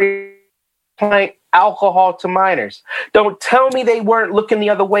parties, playing alcohol to minors. Don't tell me they weren't looking the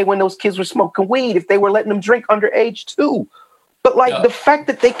other way when those kids were smoking weed if they were letting them drink underage too. But the fact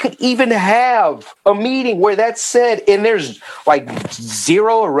that they could even have a meeting where that's said and there's like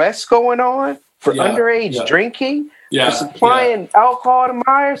zero arrests going on for underage drinking, for supplying alcohol to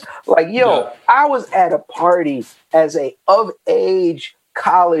minors. I was at a party as a of age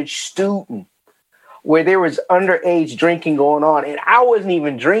college student where there was underage drinking going on, and I wasn't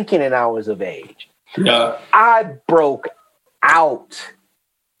even drinking and I was of age. Yeah. I broke out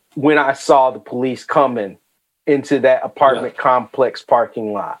when I saw the police coming into that apartment complex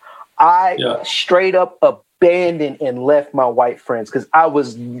parking lot. I straight up abandoned and left my white friends because I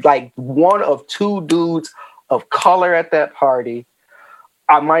was like one of two dudes of color at that party.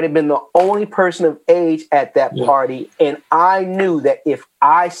 I might have been the only person of age at that party. And I knew that if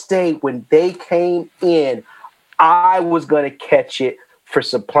I stayed when they came in, I was going to catch it for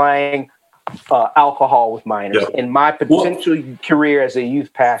supplying alcohol with minors. And my potential career as a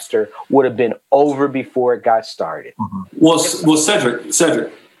youth pastor would have been over before it got started. Well,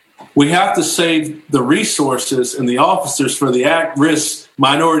 Cedric, we have to save the resources and the officers for the at-risk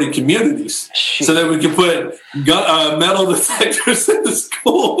minority communities so that we can put metal detectors in the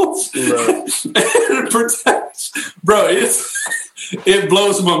schools and protect. Bro, it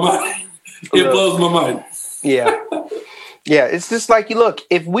blows my mind. It blows my mind. Yeah. Yeah, it's just like, look,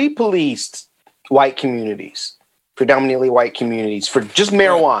 if we policed white communities, predominantly white communities, for just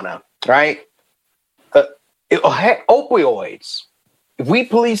marijuana, right? Opioids. If we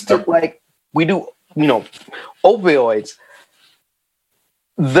policed it like we do, opioids,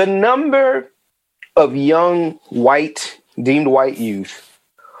 the number of young deemed white youth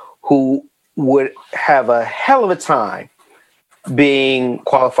who would have a hell of a time being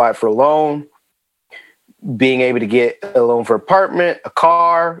qualified for a loan, being able to get a loan for apartment, a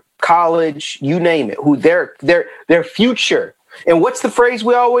car, college, you name it, who their future. And what's the phrase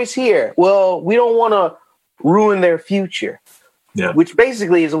we always hear? Well, we don't want to ruin their future. Yeah. Which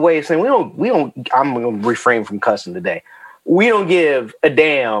basically is a way of saying we don't I'm going to refrain from cussing today. We don't give a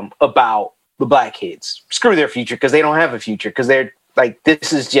damn about the black kids. Screw their future because they don't have a future because they're like,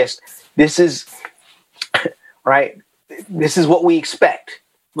 this is right. This is what we expect.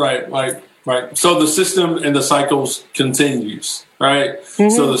 Right. So the system and the cycles continues, right? Mm-hmm.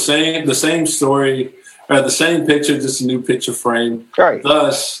 So the same story, or the same picture, just a new picture frame. Right.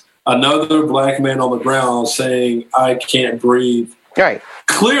 Thus, another black man on the ground saying, "I can't breathe." Right.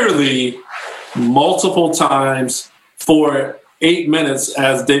 Clearly, multiple times for 8 minutes,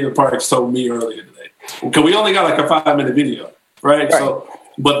 as David Parks told me earlier today. Because we only got like a 5-minute video, right? So,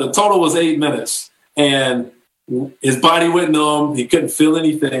 but the total was 8 minutes, and his body went numb. He couldn't feel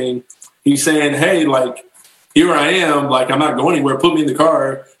anything. He's saying, hey, like, here I am. Like, I'm not going anywhere. Put me in the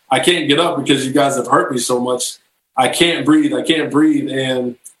car. I can't get up because you guys have hurt me so much. I can't breathe.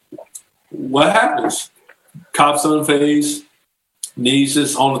 And what happens? Cops unfazed, knees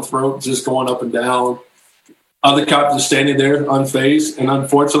just on the throat, just going up and down. Other cop just standing there unfazed. And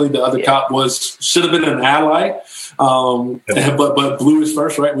unfortunately, the other cop should have been an ally. But blue is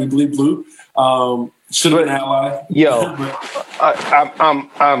first, right? We believe blue. Should have been an ally. Yo,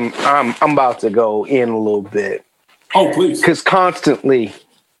 I'm about to go in a little bit. Oh, please. Because constantly,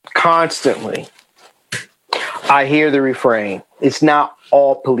 I hear the refrain. It's not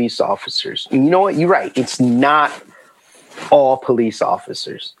all police officers. And you know what? You're right. It's not all police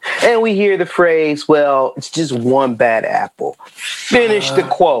officers. And we hear the phrase, well, it's just one bad apple. Finish the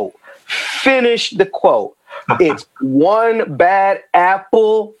quote. It's one bad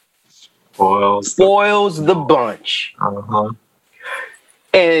apple spoils the bunch. Uh-huh.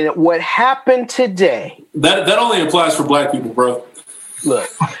 And what happened today... That only applies for black people, bro. Look.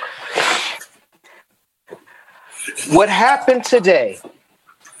 What happened today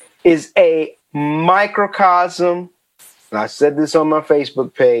is a microcosm, and I said this on my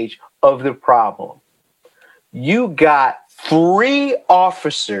Facebook page, of the problem. You got 3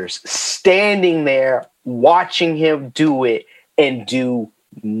 officers standing there watching him do it and do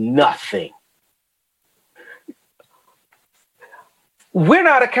nothing. we're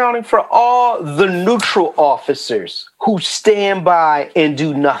not accounting for all the neutral officers who stand by and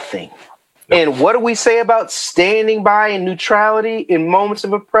do nothing. And what do we say about standing by in neutrality in moments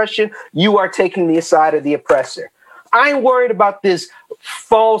of oppression? You are taking the side of the oppressor. I ain't worried about this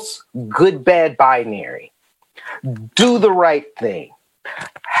false good-bad binary. Do the right thing.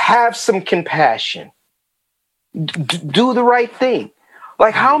 Have some compassion. Do the right thing.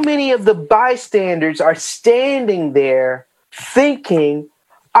 Like, how many of the bystanders are standing there thinking,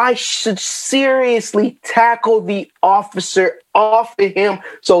 I should seriously tackle the officer off of him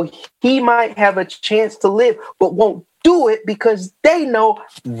so he might have a chance to live, but won't do it because they know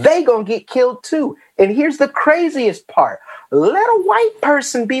they gonna get killed too. And here's the craziest part. Let a white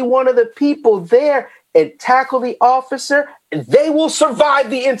person be one of the people there and tackle the officer, and they will survive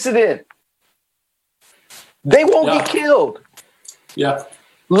the incident. They won't get killed. Yeah.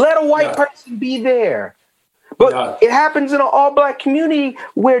 Let a white person be there. But it happens in an all-black community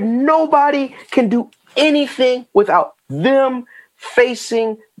where nobody can do anything without them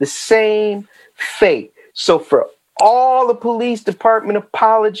facing the same fate. So for all the police department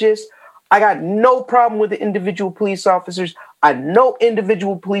apologists, I got no problem with the individual police officers. I know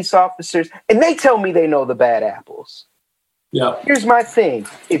individual police officers, and they tell me they know the bad apples. Yeah. Here's my thing.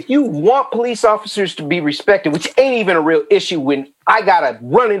 If you want police officers to be respected, which ain't even a real issue when I got to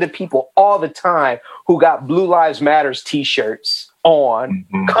run into people all the time who got Blue Lives Matters t-shirts on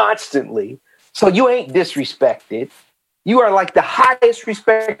constantly. So you ain't disrespected. You are like the highest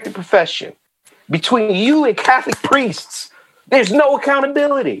respected profession. Between you and Catholic priests, there's no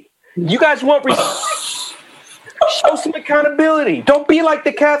accountability. You guys want show some accountability. Don't be like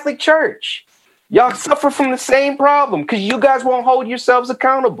the Catholic Church. Y'all suffer from the same problem because you guys won't hold yourselves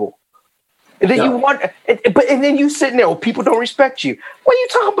accountable. And then and then you sitting there, people don't respect you. What are you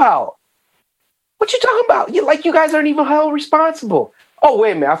talking about? What you talking about? You guys aren't even held responsible. Oh,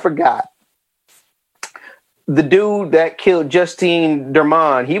 wait a minute, I forgot. The dude that killed Justine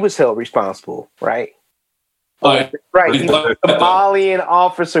Dermond, he was held responsible, right? Right. He was a Somalian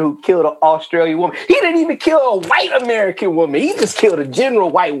officer who killed an Australian woman. He didn't even kill a white American woman. He just killed a general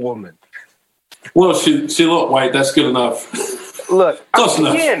white woman. Well, she looked white. That's good enough. Look,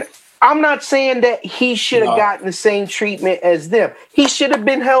 again, I'm not saying that he should have gotten the same treatment as them. He should have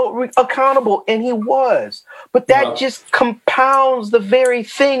been held accountable, and he was. But that just compounds the very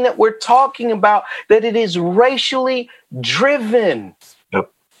thing that we're talking about, that it is racially driven.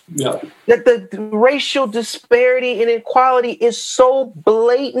 Yeah. That the racial disparity and inequality is so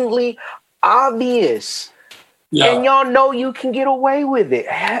blatantly obvious. Yeah. And y'all know you can get away with it.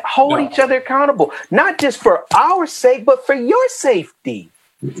 Hold each other accountable, not just for our sake, but for your safety.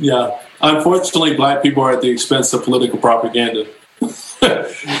 Yeah. Unfortunately, black people are at the expense of political propaganda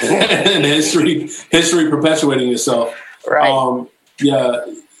and history perpetuating itself. Right. Yeah.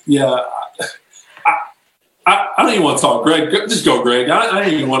 I don't even want to talk, Greg. Just go, Greg. I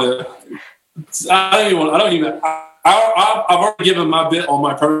don't even want to. I've already given my bit on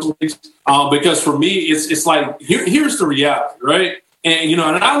my personal things, because for me, it's like here's the reality, right? And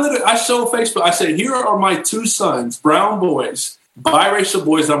and I show Facebook. I said, here are my two sons, brown boys, biracial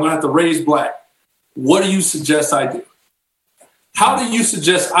boys that I'm going to have to raise black. What do you suggest I do? How do you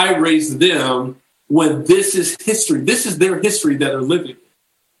suggest I raise them when this is history? This is their history that they're living.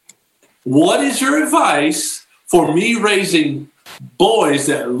 What is your advice for me raising boys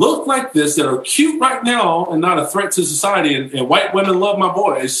that look like this, that are cute right now and not a threat to society, and white women love my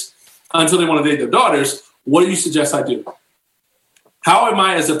boys until they want to date their daughters? What do you suggest I do? How am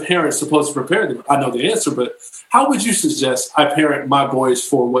I as a parent supposed to prepare them? I know the answer, but how would you suggest I parent my boys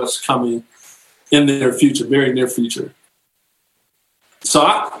for what's coming in their future, very near future? So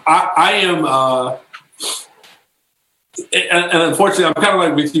I am... And unfortunately, I'm kind of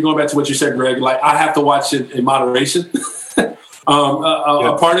like with you, going back to what you said, Greg. Like, I have to watch it in moderation. A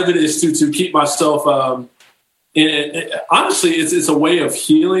part of it is to keep myself. Honestly, it's a way of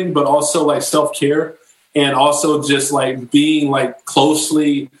healing, but also like self-care, and also just like being like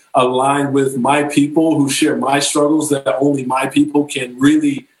closely aligned with my people who share my struggles that only my people can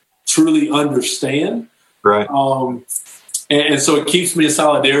really truly understand. Right. And so it keeps me in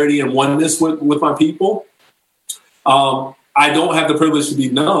solidarity and oneness with my people. I don't have the privilege to be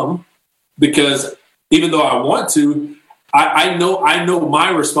numb, because even though I want to, I know my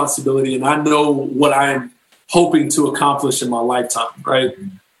responsibility, and I know what I'm hoping to accomplish in my lifetime, right?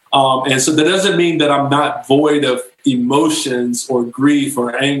 And so that doesn't mean that I'm not void of emotions or grief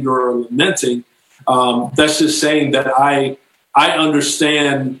or anger or lamenting. That's just saying that I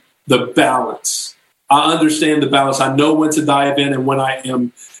understand the balance. I understand the balance. I know when to dive in and when I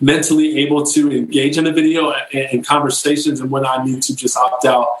am mentally able to engage in a video and conversations, and when I need to just opt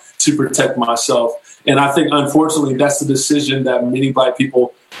out to protect myself. And I think, unfortunately, that's the decision that many Black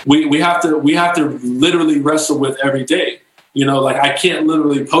people we have to literally wrestle with every day. You know, like I can't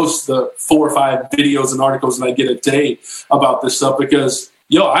literally post the 4 or 5 videos and articles that I get a day about this stuff because,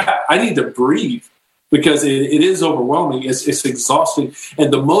 I need to breathe. Because it is overwhelming. It's exhausting.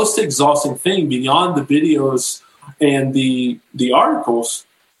 And the most exhausting thing beyond the videos and the articles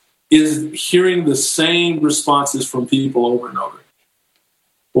is hearing the same responses from people over and over.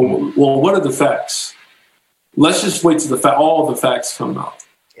 Well, what are the facts? Let's just wait till all the facts come out.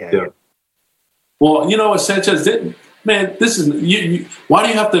 Yeah. Well, you know what Sanchez didn't? Man, this is you. Why do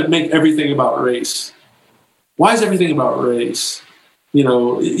you have to make everything about race? Why is everything about race?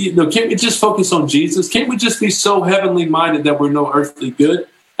 Can't we just focus on Jesus? Can't we just be so heavenly minded that we're no earthly good?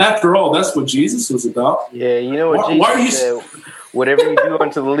 After all, that's what Jesus was about. Yeah, you know what Jesus said? Whatever you do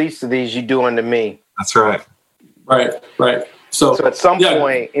unto the least of these, you do unto me. That's right. Right. So at some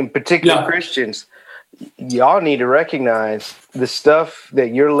point, in particular Christians, y'all need to recognize the stuff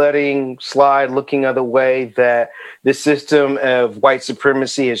that you're letting slide, looking other way, that the system of white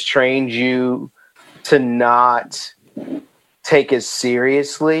supremacy has trained you to not take as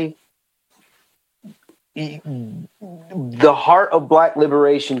seriously. The heart of Black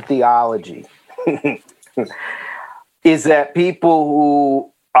liberation theology is that people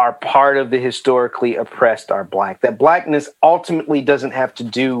who are part of the historically oppressed are Black. That Blackness ultimately doesn't have to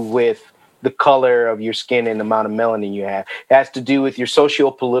do with the color of your skin and the amount of melanin you have. It has to do with your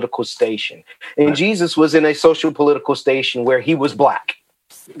socio-political station. And right. Jesus was in a socio-political station where he was Black.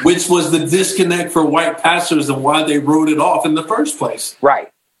 Which was the disconnect for white pastors and why they wrote it off in the first place.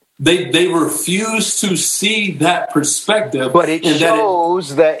 Right. They refused to see that perspective. But it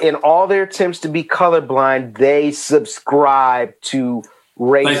shows that in all their attempts to be colorblind, they subscribe to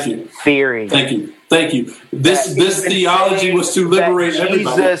race theory. Thank you. This theology was to liberate everybody.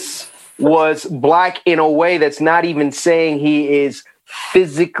 Jesus was Black in a way that's not even saying he is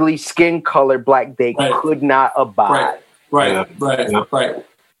physically skin color Black. They could not abide. Right.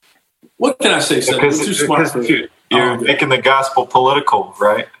 What can I say, sir? You're too smart for you're making the gospel political,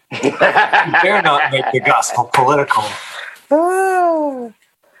 right? You dare not make the gospel political.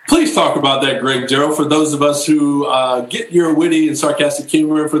 Please talk about that, Greg Gerald, for those of us who get your witty and sarcastic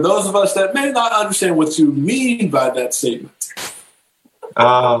humor, and for those of us that may not understand what you mean by that statement.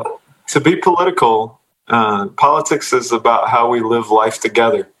 To be political, politics is about how we live life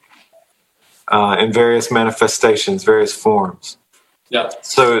together in various manifestations, various forms. Yeah.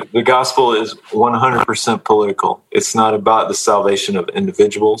 So the gospel is 100% political. It's not about the salvation of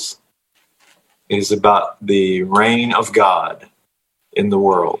individuals. It is about the reign of God in the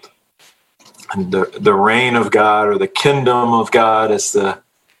world. And the reign of God, or the kingdom of God, as the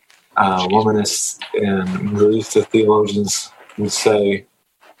womanists and Marista theologians would say,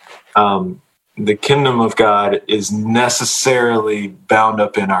 the kingdom of God is necessarily bound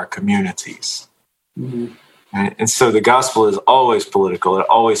up in our communities. Mm-hmm. And so the gospel is always political. It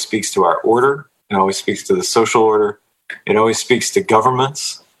always speaks to our order. It always speaks to the social order. It always speaks to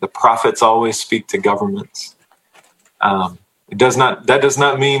governments. The prophets always speak to governments. That does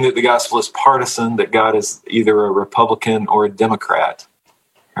not mean that the gospel is partisan, that God is either a Republican or a Democrat.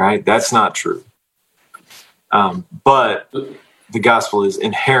 All right? That's not true. But the gospel is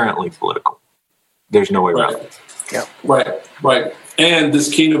inherently political. There's no way around it. Yeah. Right. And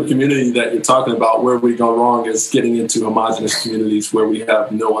this kingdom community that you're talking about, where we go wrong is getting into homogenous communities where we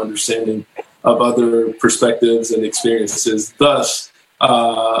have no understanding of other perspectives and experiences. Thus,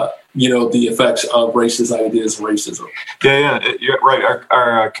 the effects of racist ideas and racism. Yeah, you're right.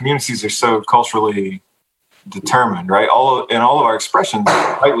 Our communities are so culturally determined, right? All of our expressions,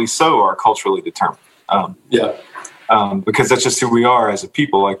 rightly so, are culturally determined. Because that's just who we are as a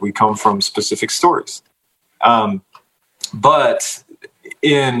people. Like, we come from specific stories. But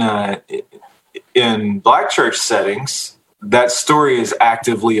in Black church settings, that story is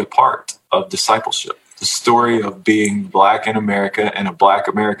actively a part of discipleship. The story of being Black in America and a Black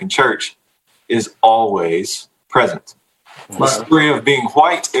American church is always present. The story of being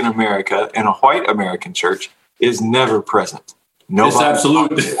white in America and a white American church is never present. It's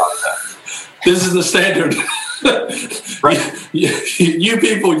absolute. This is the standard. Right. You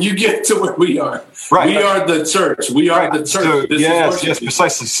people, you get to where we are. Right. We are the church. We are the church. So, yes,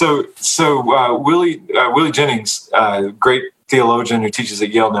 precisely. So Willie Jennings, great theologian who teaches at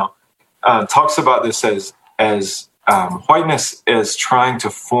Yale now, talks about this as whiteness as trying to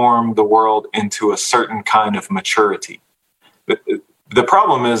form the world into a certain kind of maturity. But the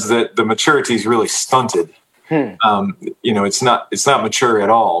problem is that the maturity is really stunted. It's not mature at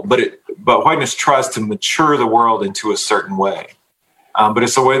all, but whiteness tries to mature the world into a certain way. But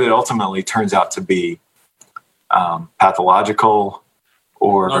it's a way that ultimately turns out to be pathological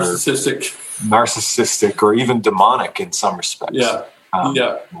or narcissistic or even demonic in some respects. Yeah.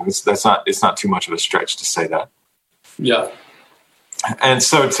 It's not too much of a stretch to say that. Yeah. And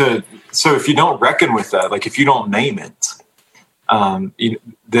so if you don't reckon with that, like if you don't name it,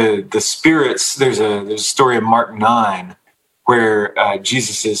 the spirits, there's a story in Mark 9 where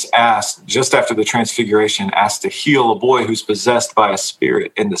Jesus is asked, just after the transfiguration, asked to heal a boy who's possessed by a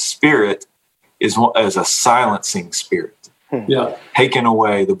spirit. And the spirit is a silencing spirit. Yeah. Taking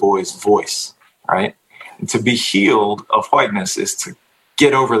away the boy's voice, right? And to be healed of whiteness is to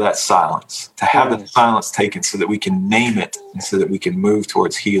get over that silence, to have that silence taken so that we can name it and so that we can move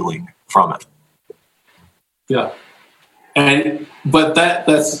towards healing from it. Yeah. But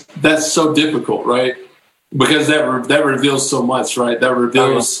that's so difficult, right? Because that reveals so much, right? That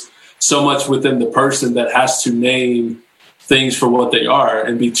reveals so much within the person that has to name things for what they are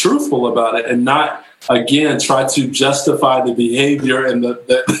and be truthful about it, and not again try to justify the behavior and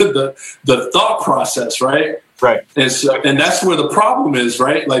the thought process, right? Right. And that's where the problem is,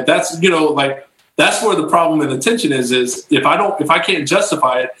 right? Like that's where the problem and the tension is if I can't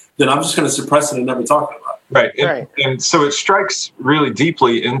justify it, then I'm just going to suppress it and never talk about it. Right. And so it strikes really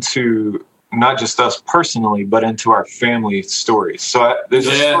deeply into not just us personally, but into our family stories. So there's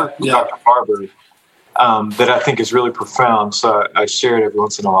a story from Dr. Barber that I think is really profound. So I share it every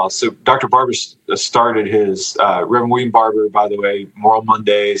once in a while. So Dr. Barber started his, Reverend William Barber, by the way, Moral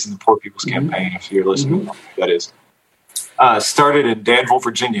Mondays and the Poor People's Campaign, if you're listening, that is, started in Danville,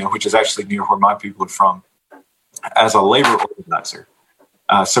 Virginia, which is actually near where my people are from, as a labor organizer.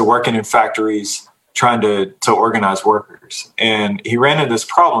 So working in factories, trying to organize workers. And he ran into this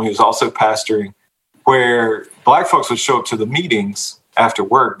problem. He was also pastoring where black folks would show up to the meetings after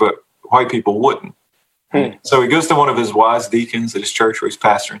work, but white people wouldn't. So he goes to one of his wise deacons at his church where he's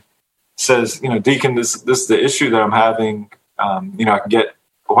pastoring, says, Deacon, this is the issue that I'm having. I can get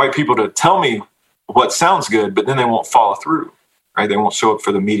white people to tell me what sounds good, but then they won't follow through, right? They won't show up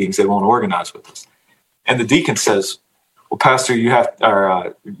for the meetings. They won't organize with us. And the deacon says, well, Pastor,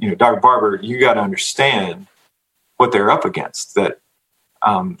 Dr. Barber, you got to understand what they're up against. That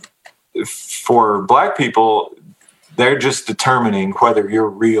for black people, they're just determining whether you're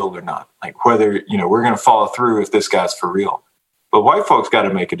real or not. Like whether, we're going to follow through if this guy's for real. But white folks got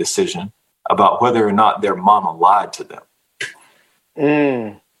to make a decision about whether or not their mama lied to them.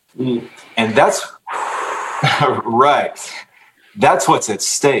 And that's right. That's what's at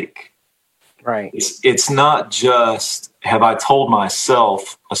stake. Right. It's not just, have I told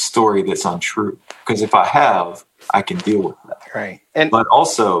myself a story that's untrue? Because if I have, I can deal with that. Right. But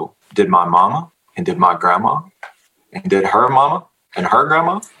also, did my mama and did my grandma and did her mama and her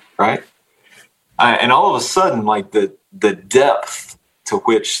grandma, right? And all of a sudden, like the depth to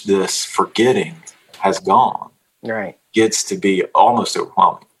which this forgetting has gone, right, gets to be almost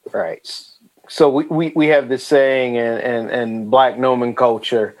overwhelming. Right. So we have this saying in Black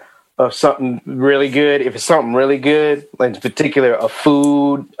nomenclature of something really good. If it's something really good, in particular a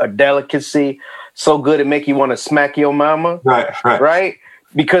food, a delicacy, so good it make you want to smack your mama. Right.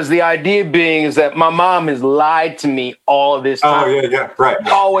 Because the idea being is that my mom has lied to me all this time. Oh, yeah, right.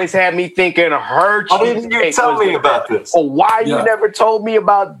 Always had me thinking her cheesecake. Why didn't you tell me about this? Or why you never told me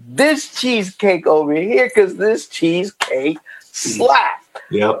about this cheesecake over here? Because this cheesecake slapped.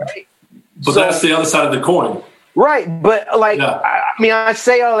 Yep. Right? But that's the other side of the coin. Right. But I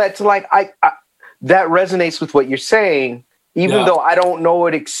say all that to I that resonates with what you're saying, even though I don't know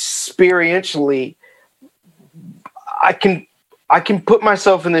it experientially. I can put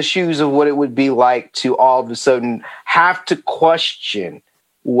myself in the shoes of what it would be like to all of a sudden have to question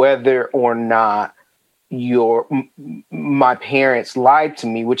whether or not my parents lied to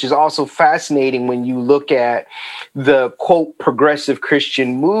me, which is also fascinating when you look at the quote progressive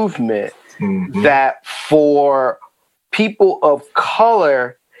Christian movement, that for people of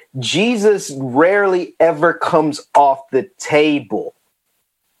color, Jesus rarely ever comes off the table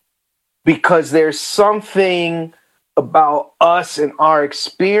because there's something about us and our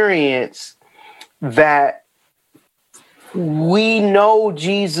experience that we know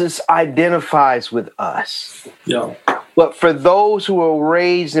Jesus identifies with us. Yeah. But for those who are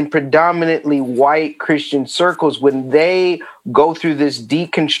raised in predominantly white Christian circles, when they go through this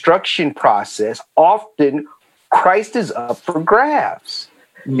deconstruction process, often Christ is up for grabs.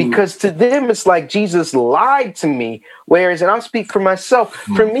 because to them it's like Jesus lied to me. Whereas, and I'll speak for myself,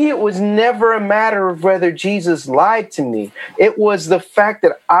 for me it was never a matter of whether Jesus lied to me. It was the fact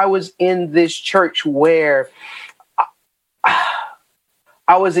that I was in this church where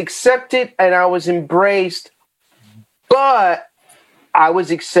I was accepted and I was embraced, but I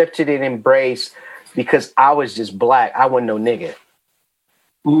was accepted and embraced because I was just black. I wasn't no nigga.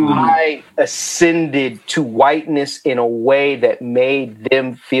 I ascended to whiteness in a way that made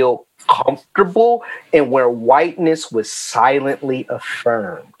them feel comfortable and where whiteness was silently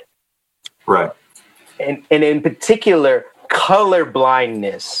affirmed. Right. And in particular, color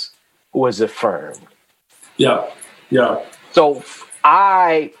blindness was affirmed. Yeah. Yeah. So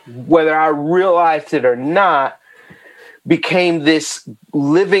I, whether I realized it or not, became this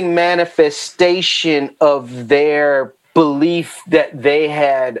living manifestation of their belief that they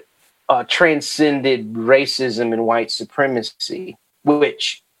had transcended racism and white supremacy,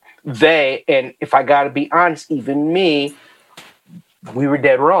 which they, and if I got to be honest, even me, we were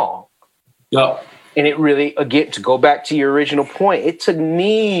dead wrong. Yeah. And it really, again, to go back to your original point, it took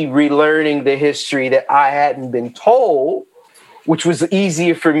me relearning the history that I hadn't been told, which was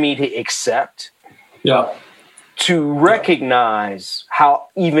easier for me to accept. Yeah. To recognize how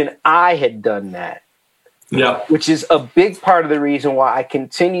even I had done that. Yeah. Which is a big part of the reason why I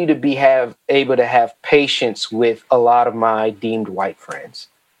continue to be able to have patience with a lot of my deemed white friends.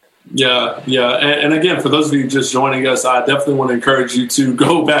 Yeah, yeah. And again, for those of you just joining us, I definitely want to encourage you to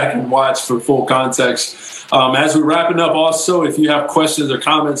go back and watch for full context. As we're wrapping up, also, if you have questions or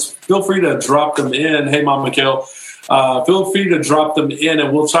comments, feel free to drop them in. Hey, Mom Mikhail, feel free to drop them in,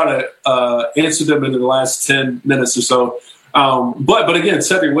 and we'll try to answer them in the last 10 minutes or so. But again,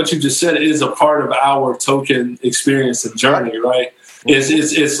 Cedric, what you just said is a part of our token experience and journey, right?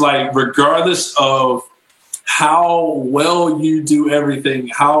 It's like regardless of how well you do everything,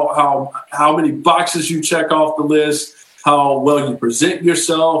 how many boxes you check off the list, how well you present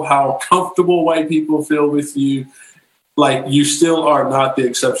yourself, how comfortable white people feel with you, like you still are not the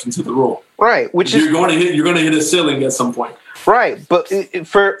exception to the rule. Right, which you're going to hit a ceiling at some point. Right, but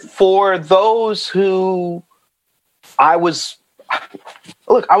for those who I was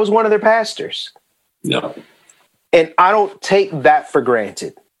one of their pastors. Yeah. And I don't take that for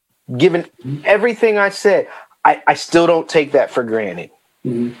granted. Given everything I said, I still don't take that for granted.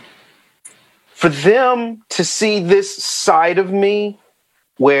 Mm-hmm. For them to see this side of me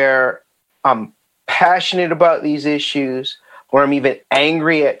where I'm passionate about these issues, where I'm even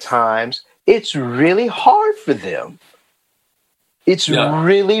angry at times, it's really hard for them. It's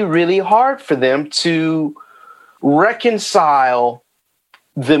really, really hard for them to reconcile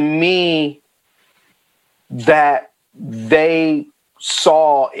the me that they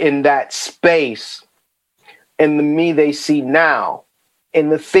saw in that space and the me they see now.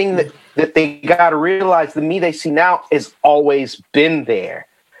 And the thing that they got to realize, the me they see now has always been there.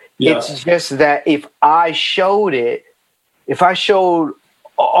 Yeah. It's just that if I showed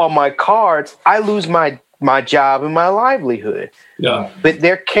all my cards, I lose my job and my livelihood. Yeah. But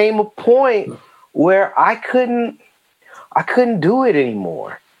there came a point where I couldn't do it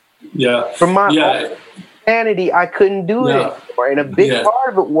anymore. Yeah. From my own sanity, I couldn't do it anymore. And a big part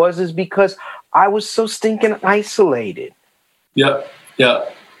of it was because I was so stinking isolated. Yep. Yeah.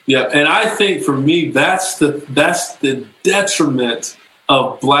 Yeah. And I think for me, that's the detriment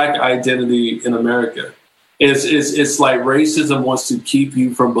of Black identity in America. It's like racism wants to keep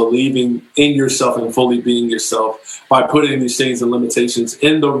you from believing in yourself and fully being yourself by putting these things and limitations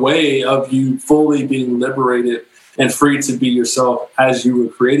in the way of you fully being liberated and free to be yourself as you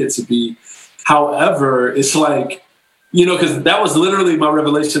were created to be. However, it's like, because that was literally my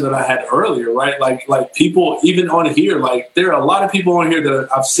revelation that I had earlier, right? Like people, even on here, like there are a lot of people on here that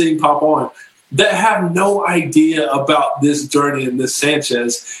I've seen pop on that have no idea about this journey and this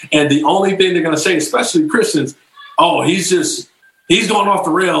Sanchez. And the only thing they're going to say, especially Christians, oh, he's going off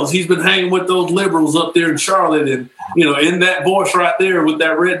the rails. He's been hanging with those liberals up there in Charlotte and, in that voice right there with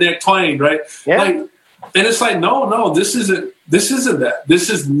that redneck twang, right? Yeah. And it's like, no, this isn't that. This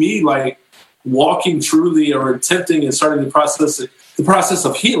is me like walking truly or attempting and starting the process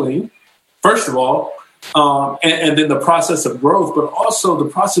of healing, first of all, and then the process of growth, but also the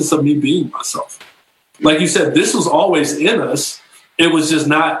process of me being myself. Like you said, this was always in us. It was just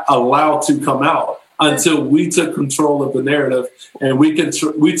not allowed to come out until we took control of the narrative and we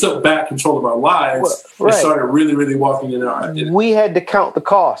took back control of our lives and started really, really walking in our identity. We had to count the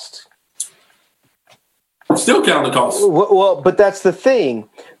cost. Still count the cost. Well, but that's the thing.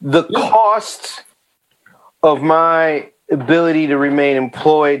 The cost of my ability to remain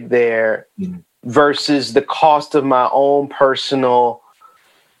employed there versus the cost of my own personal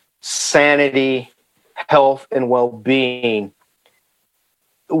sanity, health, and well-being,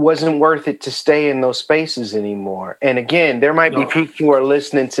 it wasn't worth it to stay in those spaces anymore. And again, there might be people who are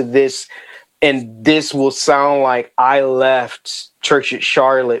listening to this, and this will sound like I left Church at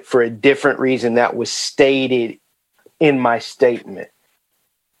Charlotte for a different reason that was stated in my statement.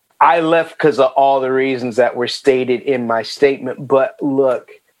 I left because of all the reasons that were stated in my statement. But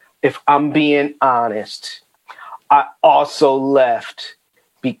look, if I'm being honest, I also left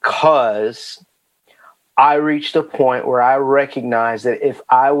because I reached a point where I recognized that if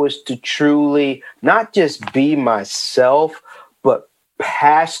I was to truly not just be myself, but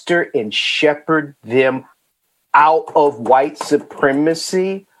pastor and shepherd them out of white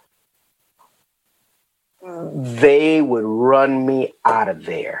supremacy, they would run me out of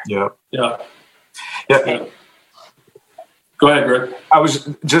there. Yeah. Yeah. Go ahead, Greg. I was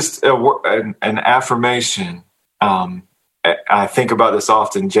just an affirmation. I think about this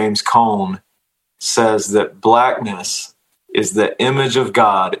often. James Cone says that blackness is the image of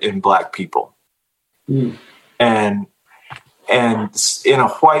God in black people. And in a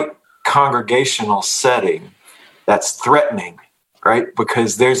white congregational setting, that's threatening, right?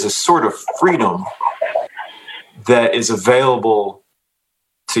 Because there's a sort of freedom that is available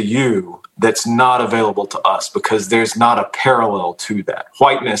to you that's not available to us, because there's not a parallel to that.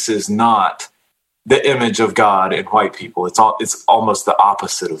 Whiteness is not the image of God in white people. It's almost the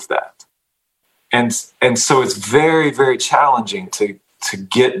opposite of that. And so it's very, very challenging to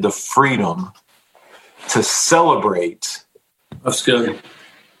get the freedom to celebrate That's good.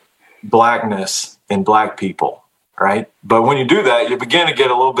 blackness in black people, right? But when you do that, you begin to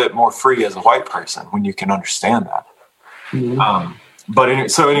get a little bit more free as a white person when you can understand that. Mm-hmm.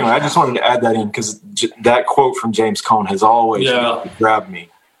 So anyway, I just wanted to add that in because that quote from James Cone has always grabbed me.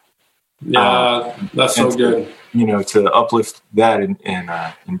 Yeah, that's so good. To uplift that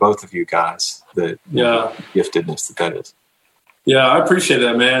in both of you guys, the giftedness that is. Yeah, I appreciate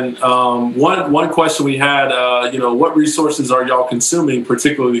that, man. One question we had, what resources are y'all consuming,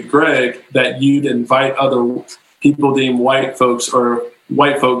 particularly Greg, that you'd invite other people deemed white folks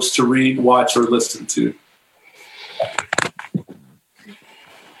to read, watch, or listen to?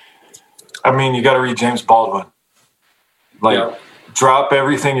 I mean, you got to read James Baldwin. Drop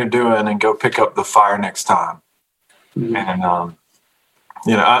everything you're doing and go pick up The Fire Next Time. Mm-hmm. And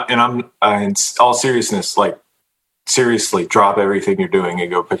I'm in all seriousness, seriously, drop everything you're doing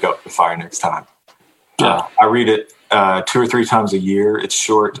and go pick up The Fire Next Time. I read it 2 or 3 times a year. It's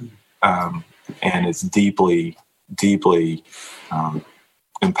short, and it's deeply, deeply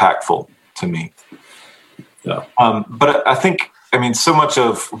impactful to me. Yeah. But I think, so much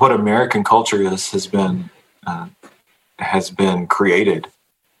of what American culture has been created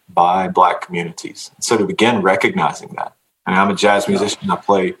by Black communities. So to begin recognizing that, I'm a jazz musician. I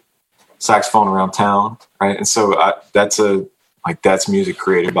play saxophone around town, right? And so that's music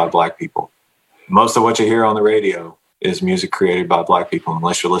created by Black people. Most of what you hear on the radio is music created by Black people,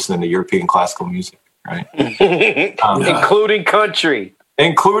 unless you're listening to European classical music, right? Including country.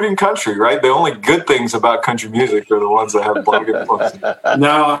 Including country, right? The only good things about country music are the ones that have Black influence.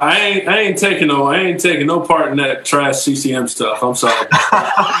 No, I ain't taking no part in that trash CCM stuff. I'm sorry.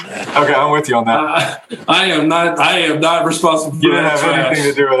 Okay, I'm with you on that. I am not responsible for that. You didn't have anything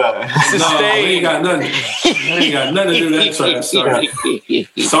to do with that. No, I ain't got nothing. I ain't got nothing to do with that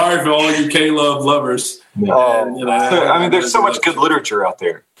trash. Sorry for all you K-Love lovers. Yeah. There's so much good literature out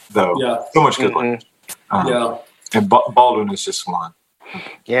there, though. Yeah. So much good literature. And Baldwin is just one.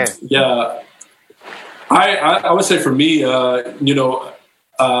 Yeah. I would say for me,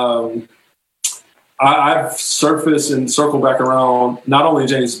 I've surfaced and circled back around not only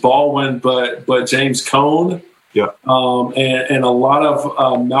James Baldwin but James Cone, and a lot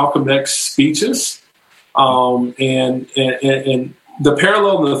of Malcolm X speeches, and the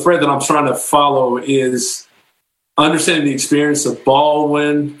parallel and the thread that I'm trying to follow is understanding the experience of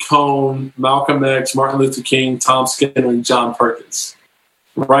Baldwin, Cone, Malcolm X, Martin Luther King, Tom Skinner, and John Perkins.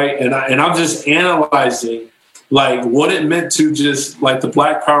 Right. And I'm just analyzing what it meant to just the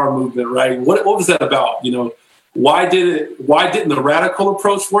Black Power movement. Right. What was that about? Why didn't the radical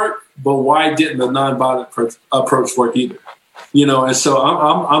approach work? But why didn't the nonviolent approach work either? And so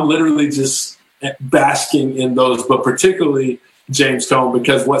I'm literally just basking in those, but particularly James Cone,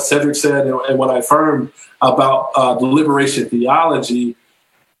 because what Cedric said and what I affirmed about the liberation theology,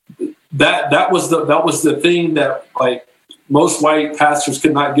 that was the thing that most white pastors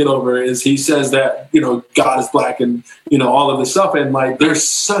could not get over, is he says that, God is Black and, all of this stuff. And there's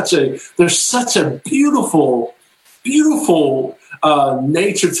such a beautiful, beautiful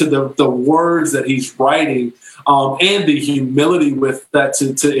nature to the words that he's writing, and the humility with that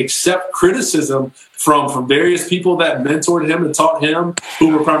to accept criticism from various people that mentored him and taught him, who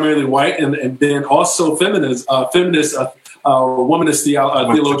were primarily white, and then also womanist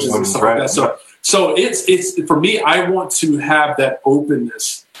theologians and stuff like that. So it's for me, I want to have that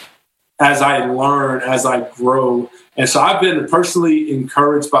openness as I learn, as I grow. And so I've been personally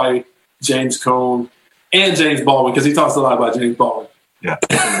encouraged by James Cone and James Baldwin, because he talks a lot about James Baldwin. Yeah.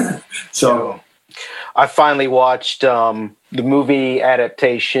 So I finally watched the movie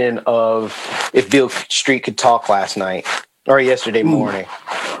adaptation of If Beale Street Could Talk last night, or yesterday morning.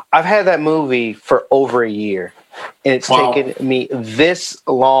 I've had that movie for over a year, and it's taken me this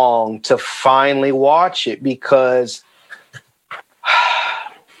long to finally watch it because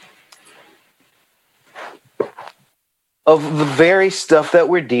of the very stuff that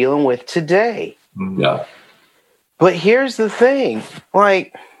we're dealing with today. Yeah. But here's the thing,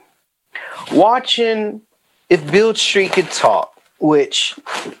 like watching If Beale Street Could Talk, which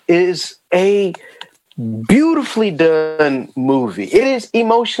is a beautifully done movie. It is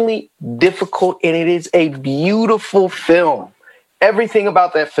emotionally difficult, and it is a beautiful film. Everything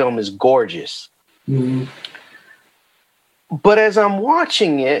about that film is gorgeous. Mm-hmm. But as I'm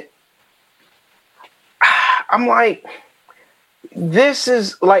watching it, I'm like, this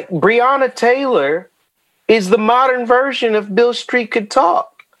is like Breonna Taylor is the modern version of Beale Street Could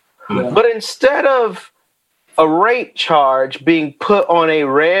Talk. Yeah. But instead of a rape charge being put on a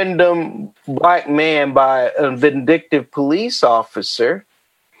random black man by a vindictive police officer,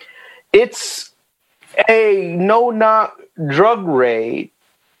 it's a no-knock drug raid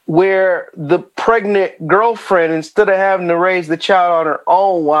where the pregnant girlfriend, instead of having to raise the child on her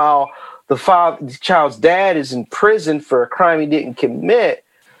own while the child's dad is in prison for a crime he didn't commit,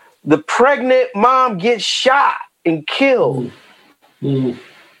 the pregnant mom gets shot and killed. Mm-hmm.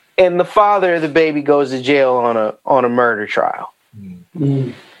 And the father of the baby goes to jail on a murder trial.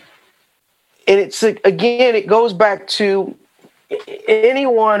 Mm-hmm. And it's, again, it goes back to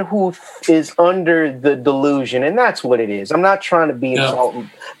anyone who is under the delusion, and that's what it is. I'm not trying to be insulting,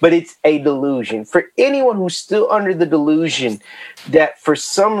 but it's a delusion. For anyone who's still under the delusion that for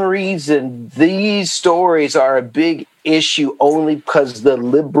some reason these stories are a big issue only because the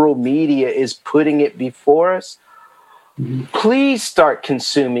liberal media is putting it before us, please start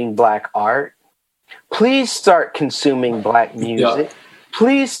consuming black art. Please start consuming black music. Yeah.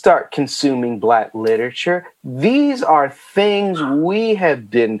 Please start consuming black literature. These are things we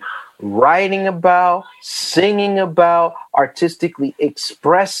have been writing about, singing about, artistically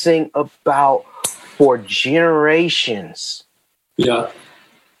expressing about for generations. Yeah.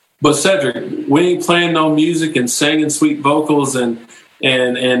 But Cedric, we ain't playing no music and singing sweet vocals and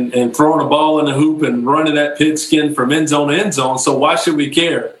throwing a ball in a hoop and running that pigskin from end zone to end zone. So why should we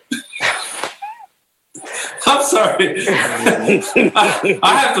care? I'm sorry. I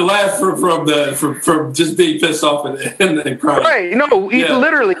have to laugh from just being pissed off and crying. Right. No,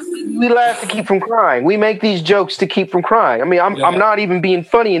 literally, we laugh to keep from crying. We make these jokes to keep from crying. I mean, I'm not even being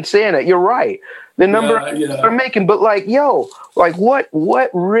funny and saying that. You're right. The number are making, but like, what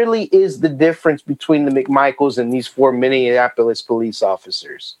really is the difference between the McMichaels and these 4 Minneapolis police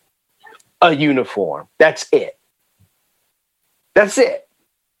officers? A uniform. That's it. That's it.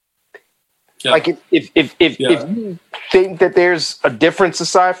 Yeah. Like if you think that there's a difference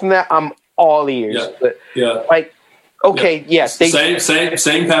aside from that, I'm all ears. Yeah. Like, okay, yes,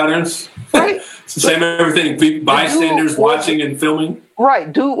 same patterns. Right. Same everything. Bystanders watching and filming.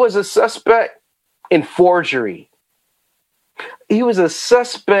 Right. Dude was a suspect in forgery. He was a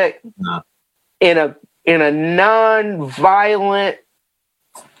suspect in a non-violent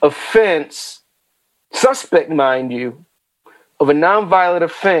offense. Suspect, mind you. Of a nonviolent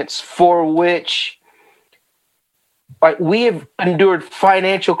offense for which, like, we have endured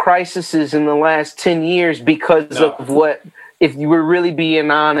financial crises in the last 10 years because of what, if you were really being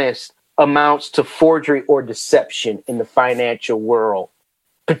honest, amounts to forgery or deception in the financial world,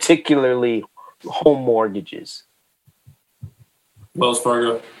 particularly home mortgages. Wells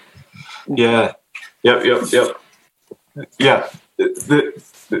Fargo. Yeah. Yep. Yeah. The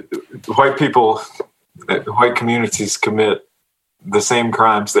white people, the white communities commit the same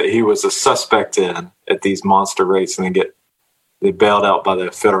crimes that he was a suspect in at these monster rates, and they bailed out by the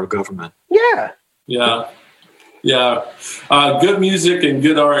federal government. Yeah. Good music and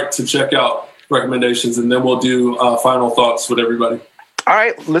good art to check out. Recommendations, and then we'll do final thoughts with everybody. All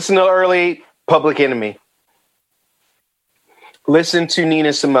right, listen to early Public Enemy. Listen to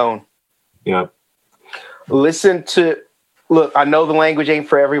Nina Simone. Yeah. Look, I know the language ain't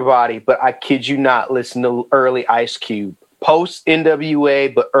for everybody, but I kid you not, listen to early Ice Cube. post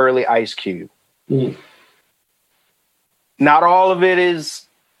NWA, but early Ice Cube. Mm. Not all of it is,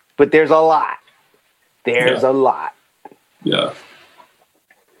 but there's a lot. There's a lot. Yeah.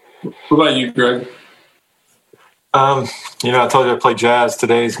 What about you, Greg? I told you I play jazz.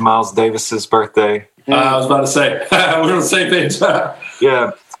 Today's Miles Davis's birthday. I was about to say, we're on the same page.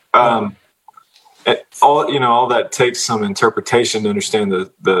 Yeah. All that takes some interpretation to understand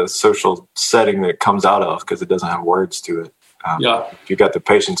the social setting that it comes out of, because it doesn't have words to it. If you got the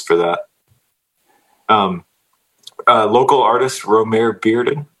patience for that. Local artist Romare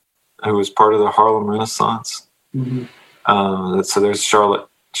Bearden, who was part of the Harlem Renaissance. Mm-hmm. So there's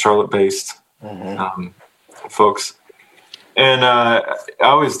Charlotte-based folks. And I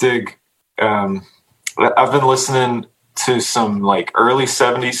always dig. I've been listening to some like early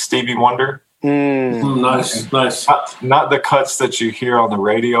 70s Stevie Wonder. Nice. Not the cuts that you hear on the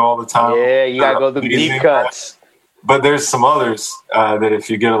radio all the time. Yeah, you gotta go the deep cuts. But there's some others that if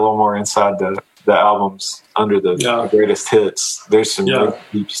you get a little more inside the albums under the greatest hits, there's some really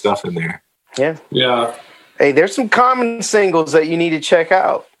deep stuff in there. Yeah. Hey, there's some Common singles that you need to check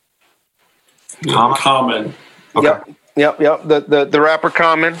out. Common. Okay. Yep. The rapper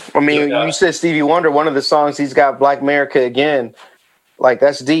Common. I mean, you said Stevie Wonder. One of the songs he's got, Black America Again. Like,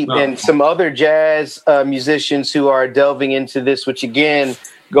 that's deep. And some other jazz musicians who are delving into this, which again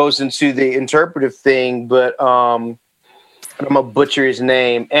goes into the interpretive thing. But I'm gonna butcher his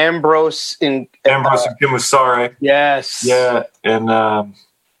name. Ambrose Kimusare. Yes. Yeah, and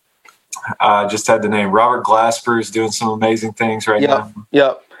I just had the name. Robert Glasper is doing some amazing things right now.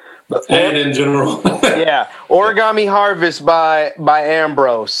 Yep. And in general. Origami Harvest by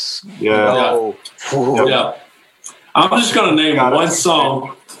Ambrose. Yeah. Yeah. I'm just going to name one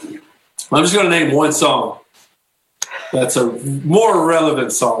song. That's a more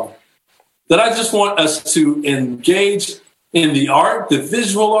relevant song that I just want us to engage in the art, the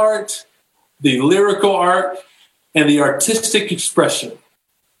visual art, the lyrical art, and the artistic expression.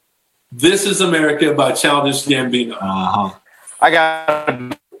 This is America by Childish Gambino. I got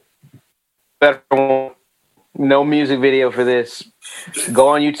a better one. No music video for this. Go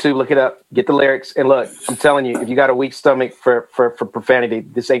on YouTube, look it up, get the lyrics, and look, I'm telling you, if you got a weak stomach for profanity,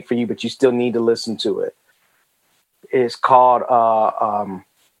 this ain't for you, but you still need to listen to it. It's called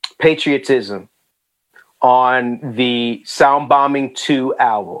Patriotism on the Sound Bombing 2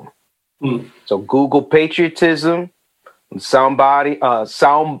 album. So Google Patriotism, Sound Bombing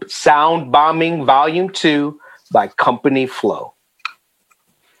Volume 2 by Company Flow.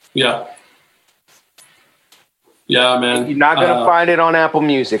 Yeah, man. You're not going to find it on Apple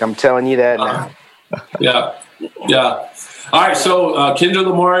Music. I'm telling you that now. Yeah. All right, so Kendrick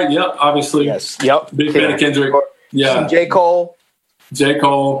Lamar, obviously. Yes, yep. Big fan of Kendrick. Yeah. Some J. Cole,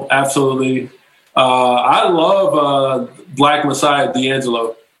 absolutely. I love Black Messiah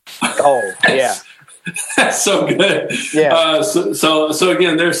D'Angelo. Oh, yeah. That's so good. Yeah. So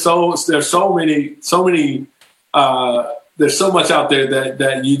again, there's so many there's so much out there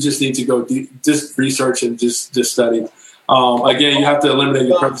that you just need to go just research and just study. Again, you have to eliminate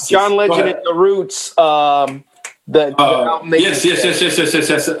your preferences. John Legend and the Roots. Yes.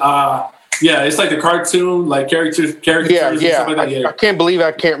 Yeah, it's like the cartoon, like characters. Yeah. I can't believe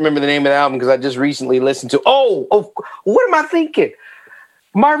I can't remember the name of the album because I just recently listened to. Oh, what am I thinking?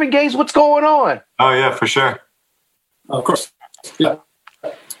 Marvin Gaye's "What's Going On." Oh yeah, for sure. Of course. Yeah,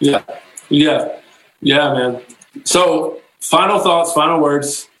 man. So, final thoughts, final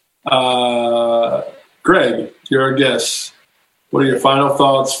words. Greg, you're our guest. What are your final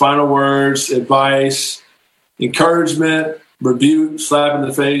thoughts, final words, advice, encouragement, rebuke, slap in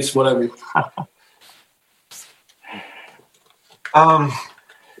the face, whatever?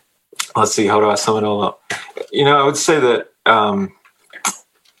 Let's see. How do I sum it all up? I would say that.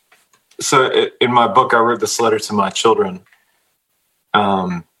 In my book, I wrote this letter to my children.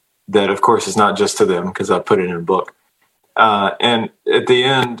 That, of course, is not just to them because I put it in a book. And at the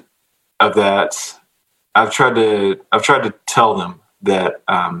end of that, I've tried to tell them that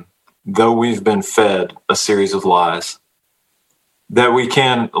though we've been fed a series of lies, that we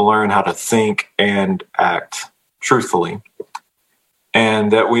can learn how to think and act truthfully,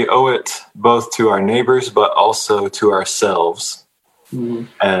 and that we owe it both to our neighbors but also to ourselves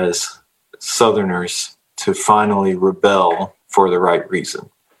as Southerners to finally rebel for the right reason.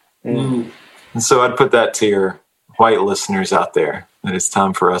 And so I'd put that to your white listeners out there, that it's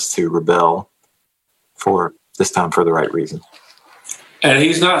time for us to rebel for this time for the right reason. And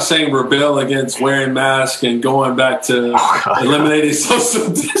he's not saying rebel against wearing masks and going back to eliminating social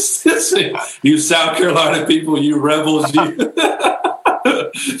distancing. You South Carolina people, you rebels, you.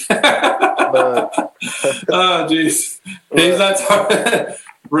 Oh, jeez. He's not talking.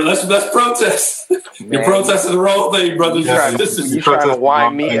 Let's protest. Man. You're protesting the wrong thing, brothers and sisters. You're trying to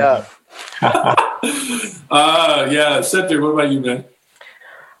wind me up. Yeah, Cedric, what about you,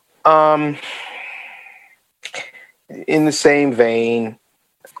 man? In the same vein,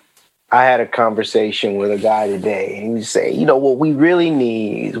 I had a conversation with a guy today, and he was saying, what we really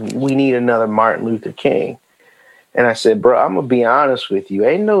need is we need another Martin Luther King. And I said, bro, I'm going to be honest with you.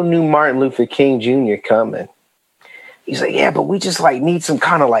 Ain't no new Martin Luther King Jr. coming. He's like, yeah, but we just need some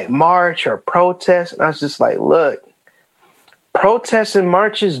kind of march or protest. And I was just like, look, protests and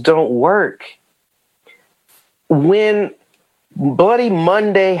marches don't work. When Bloody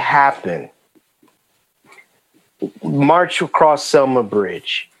Monday happened, March across Selma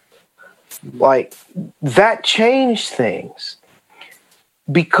Bridge, that changed things,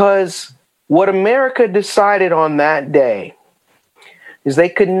 because what America decided on that day is they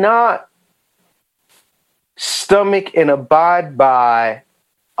could not stomach and abide by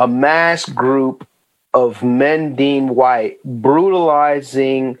a mass group of men deemed white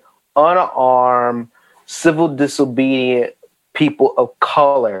brutalizing unarmed, civil disobedient people of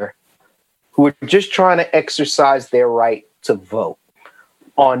color who were just trying to exercise their right to vote.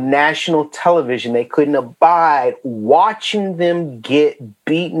 On national television, they couldn't abide watching them get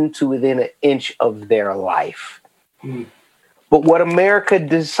beaten to within an inch of their life. But what America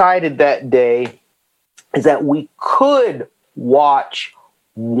decided that day is that we could watch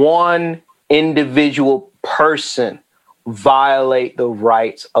one individual person violate the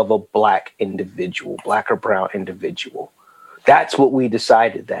rights of a black individual, black or brown individual. That's what we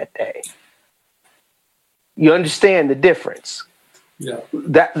decided that day. You understand the difference? Yeah.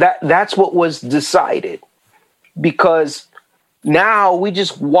 That's what was decided, because now we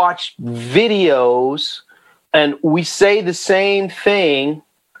just watch videos and we say the same thing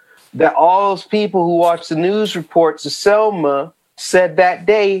that all those people who watch the news reports of Selma said that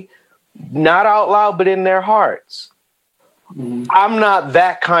day, not out loud, but in their hearts. Mm-hmm. I'm not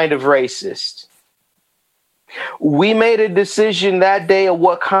that kind of racist. We made a decision that day of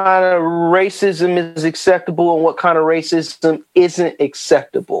what kind of racism is acceptable and what kind of racism isn't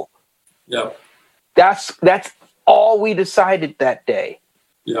acceptable. Yeah. That's all we decided that day.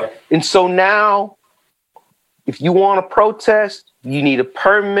 Yeah. And so now, if you want to protest, you need a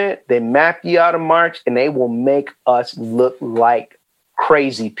permit. They map you out a march, and they will make us look like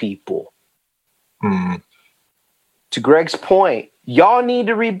crazy people. Mm. To Greg's point, y'all need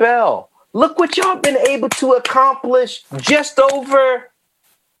to rebel. Look what y'all been able to accomplish just over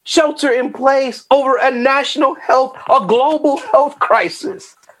shelter in place, over a national health, a global health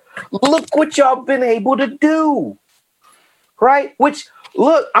crisis. Look what y'all been able to do, right? Which,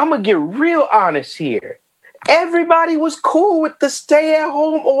 look, I'm going to get real honest here. Everybody was cool with the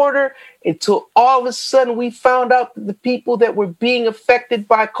stay-at-home order until all of a sudden we found out that the people that were being affected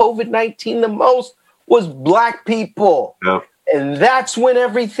by COVID-19 the most was Black people. Yep. And that's when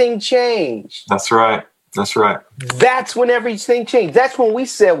everything changed. That's right. That's right. That's when everything changed. That's when we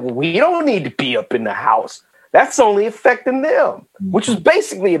said, well, we don't need to be up in the house. That's only affecting them, which was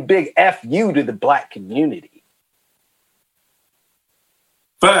basically a big F you to the Black community.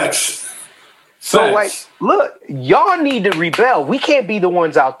 Facts. So, look, y'all need to rebel. We can't be the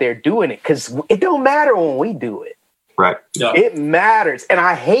ones out there doing it, because it don't matter when we do it. Right. Yeah. It matters. And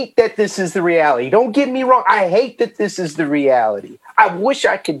I hate that this is the reality. Don't get me wrong. I hate that this is the reality. I wish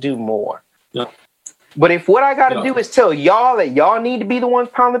I could do more. Yeah. But if what I got to do is tell y'all that y'all need to be the ones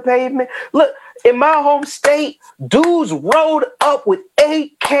pounding the pavement. Look, in my home state, dudes rode up with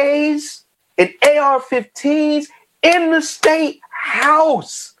AKs and AR-15s in the state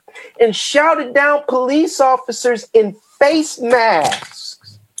house and shouted down police officers in face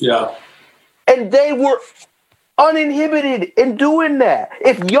masks. Yeah. And they were uninhibited in doing that.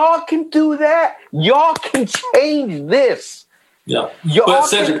 If y'all can do that, y'all can change this. Yeah. But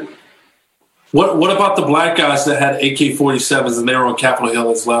Cedric, what about the Black guys that had AK-47s and they were on Capitol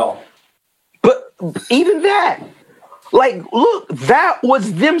Hill as well? But even that, look, that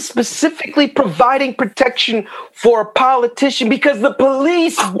was them specifically providing protection for a politician because the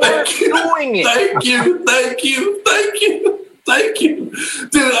police weren't doing it. Thank you. Dude, thank you.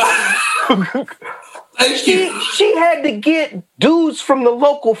 She had to get dudes from the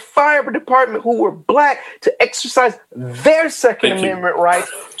local fire department who were Black to exercise their Second Amendment rights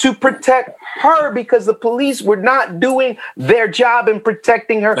to protect her because the police were not doing their job in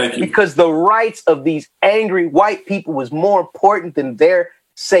protecting her because the rights of these angry white people was more important than their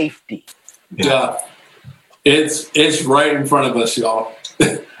safety. Yeah. It's right in front of us, y'all.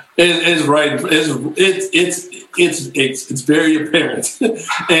 It's right. It's very apparent.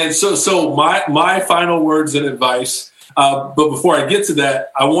 And so my final words and advice, But before I get to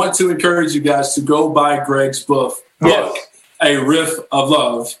that, I want to encourage you guys to go buy Greg's book, A Riff of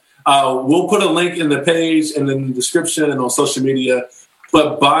Love. We'll put a link in the page and in the description and on social media,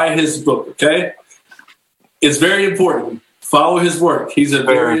 but buy his book, okay? It's very important. Follow his work. He's a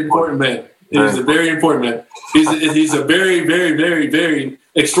very important man. He's a very important man. He's a very, very, very, very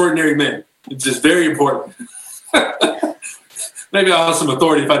extraordinary man. It's just very important. Maybe I'll have some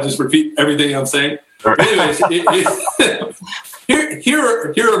authority if I just repeat everything I'm saying. But anyways,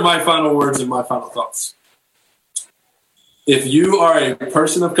 here are my final words and my final thoughts. If you are a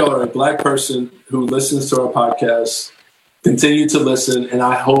person of color, a Black person who listens to our podcast, continue to listen, and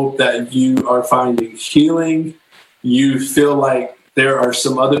I hope that you are finding healing. You feel like there are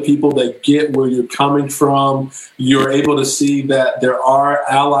some other people that get where you're coming from. You're able to see that there are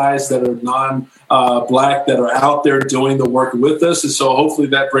allies that are non-Black that are out there doing the work with us. And so hopefully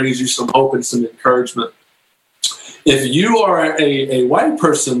that brings you some hope and some encouragement. If you are a white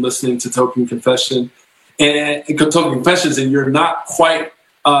person listening to Token Confessions and you're not quite,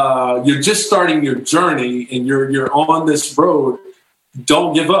 you're just starting your journey and you're on this road,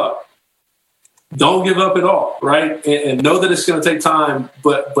 don't give up. Don't give up at all, right? And know that it's going to take time,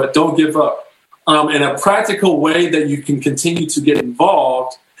 but don't give up. And a practical way that you can continue to get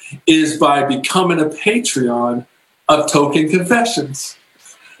involved is by becoming a Patreon of Token Confessions.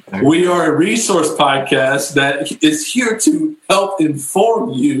 We are a resource podcast that is here to help inform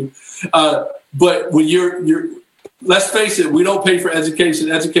you. But when you're let's face it, we don't pay for education.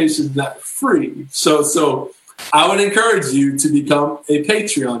 Education is not free. So I would encourage you to become a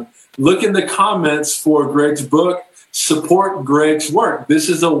Patreon. Look in the comments for Greg's book. Support Greg's work. This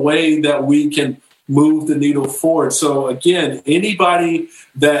is a way that we can move the needle forward. So again, anybody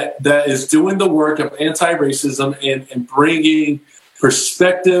that is doing the work of anti-racism and bringing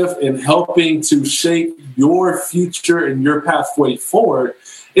perspective and helping to shape your future and your pathway forward,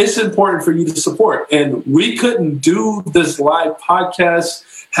 it's important for you to support. And we couldn't do this live podcast,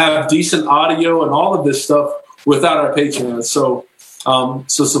 have decent audio and all of this stuff without our Patreon. So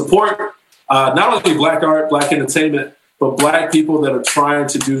support not only Black art, Black entertainment, but Black people that are trying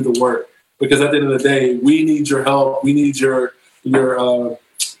to do the work. Because at the end of the day, we need your help. We need your we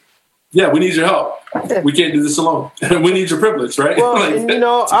need your help. We can't do this alone. We need your privilege, right? Well, like,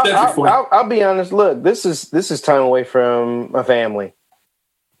 I'll be honest. Look, this is time away from my family.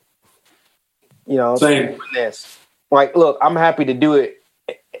 Same. This. Like, look, I'm happy to do it.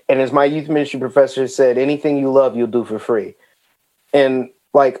 And as my youth ministry professor said, anything you love, you'll do for free. And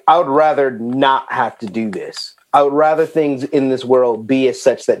like, I would rather not have to do this. I would rather things in this world be as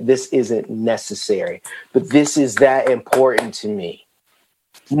such that this isn't necessary. But this is that important to me.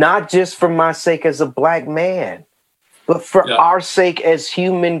 Not just for my sake as a Black man, but for our sake as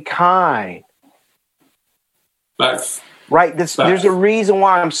humankind. Nice. Right? There's a reason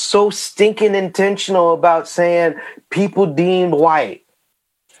why I'm so stinking intentional about saying people deemed white.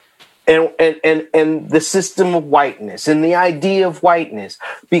 And the system of whiteness and the idea of whiteness,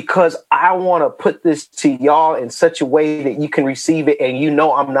 because I want to put this to y'all in such a way that you can receive it. And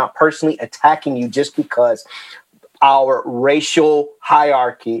I'm not personally attacking you just because our racial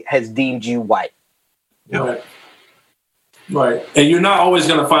hierarchy has deemed you white. Right. Right. And you're not always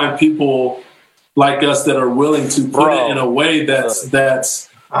going to find people like us that are willing to put it in a way that's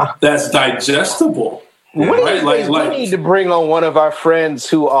digestible. We need to bring on one of our friends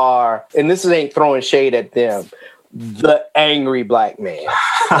who are, and this ain't throwing shade at them, the angry Black man.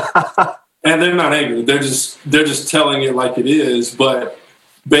 And they're not angry. They're just telling it like it is. But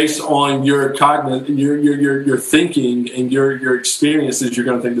based on your your thinking and your experiences, you're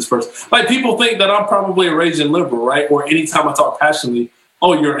going to think this person. Like, people think that I'm probably a raging liberal, right? Or anytime I talk passionately,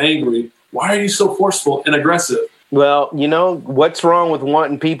 oh, you're angry. Why are you so forceful and aggressive? Well, what's wrong with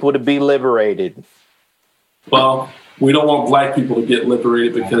wanting people to be liberated? Well, we don't want Black people to get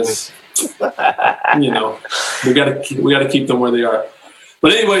liberated because, we got to keep them where they are.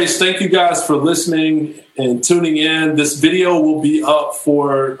 But anyways, thank you guys for listening and tuning in. This video will be up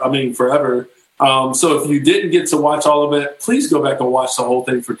forever. So if you didn't get to watch all of it, please go back and watch the whole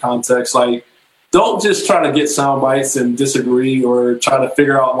thing for context. Like, don't just try to get sound bites and disagree or try to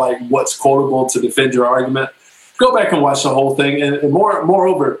figure out like what's quotable to defend your argument. Go back and watch the whole thing. And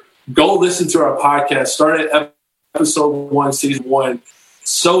moreover, go listen to our podcast. Start at episode 1, season 1,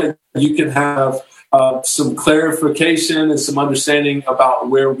 so that you can have some clarification and some understanding about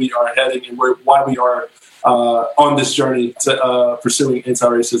where we are heading and why we are on this journey to pursuing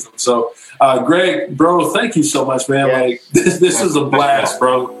anti-racism. So, Greg, bro, thank you so much, man. Yes. Like this is a blast,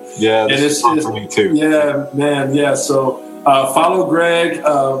 bro. Yeah, it's for me too. Yeah, man. Yeah. So follow Greg.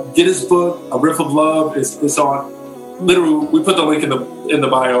 Get his book, A Riff of Love. It's on literally, we put the link in the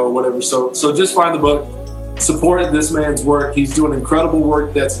bio or whatever. So just find the book, support this man's work. He's doing incredible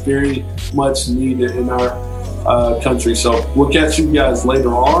work that's very much needed in our country. So we'll catch you guys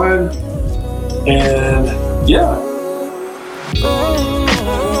later on. And yeah.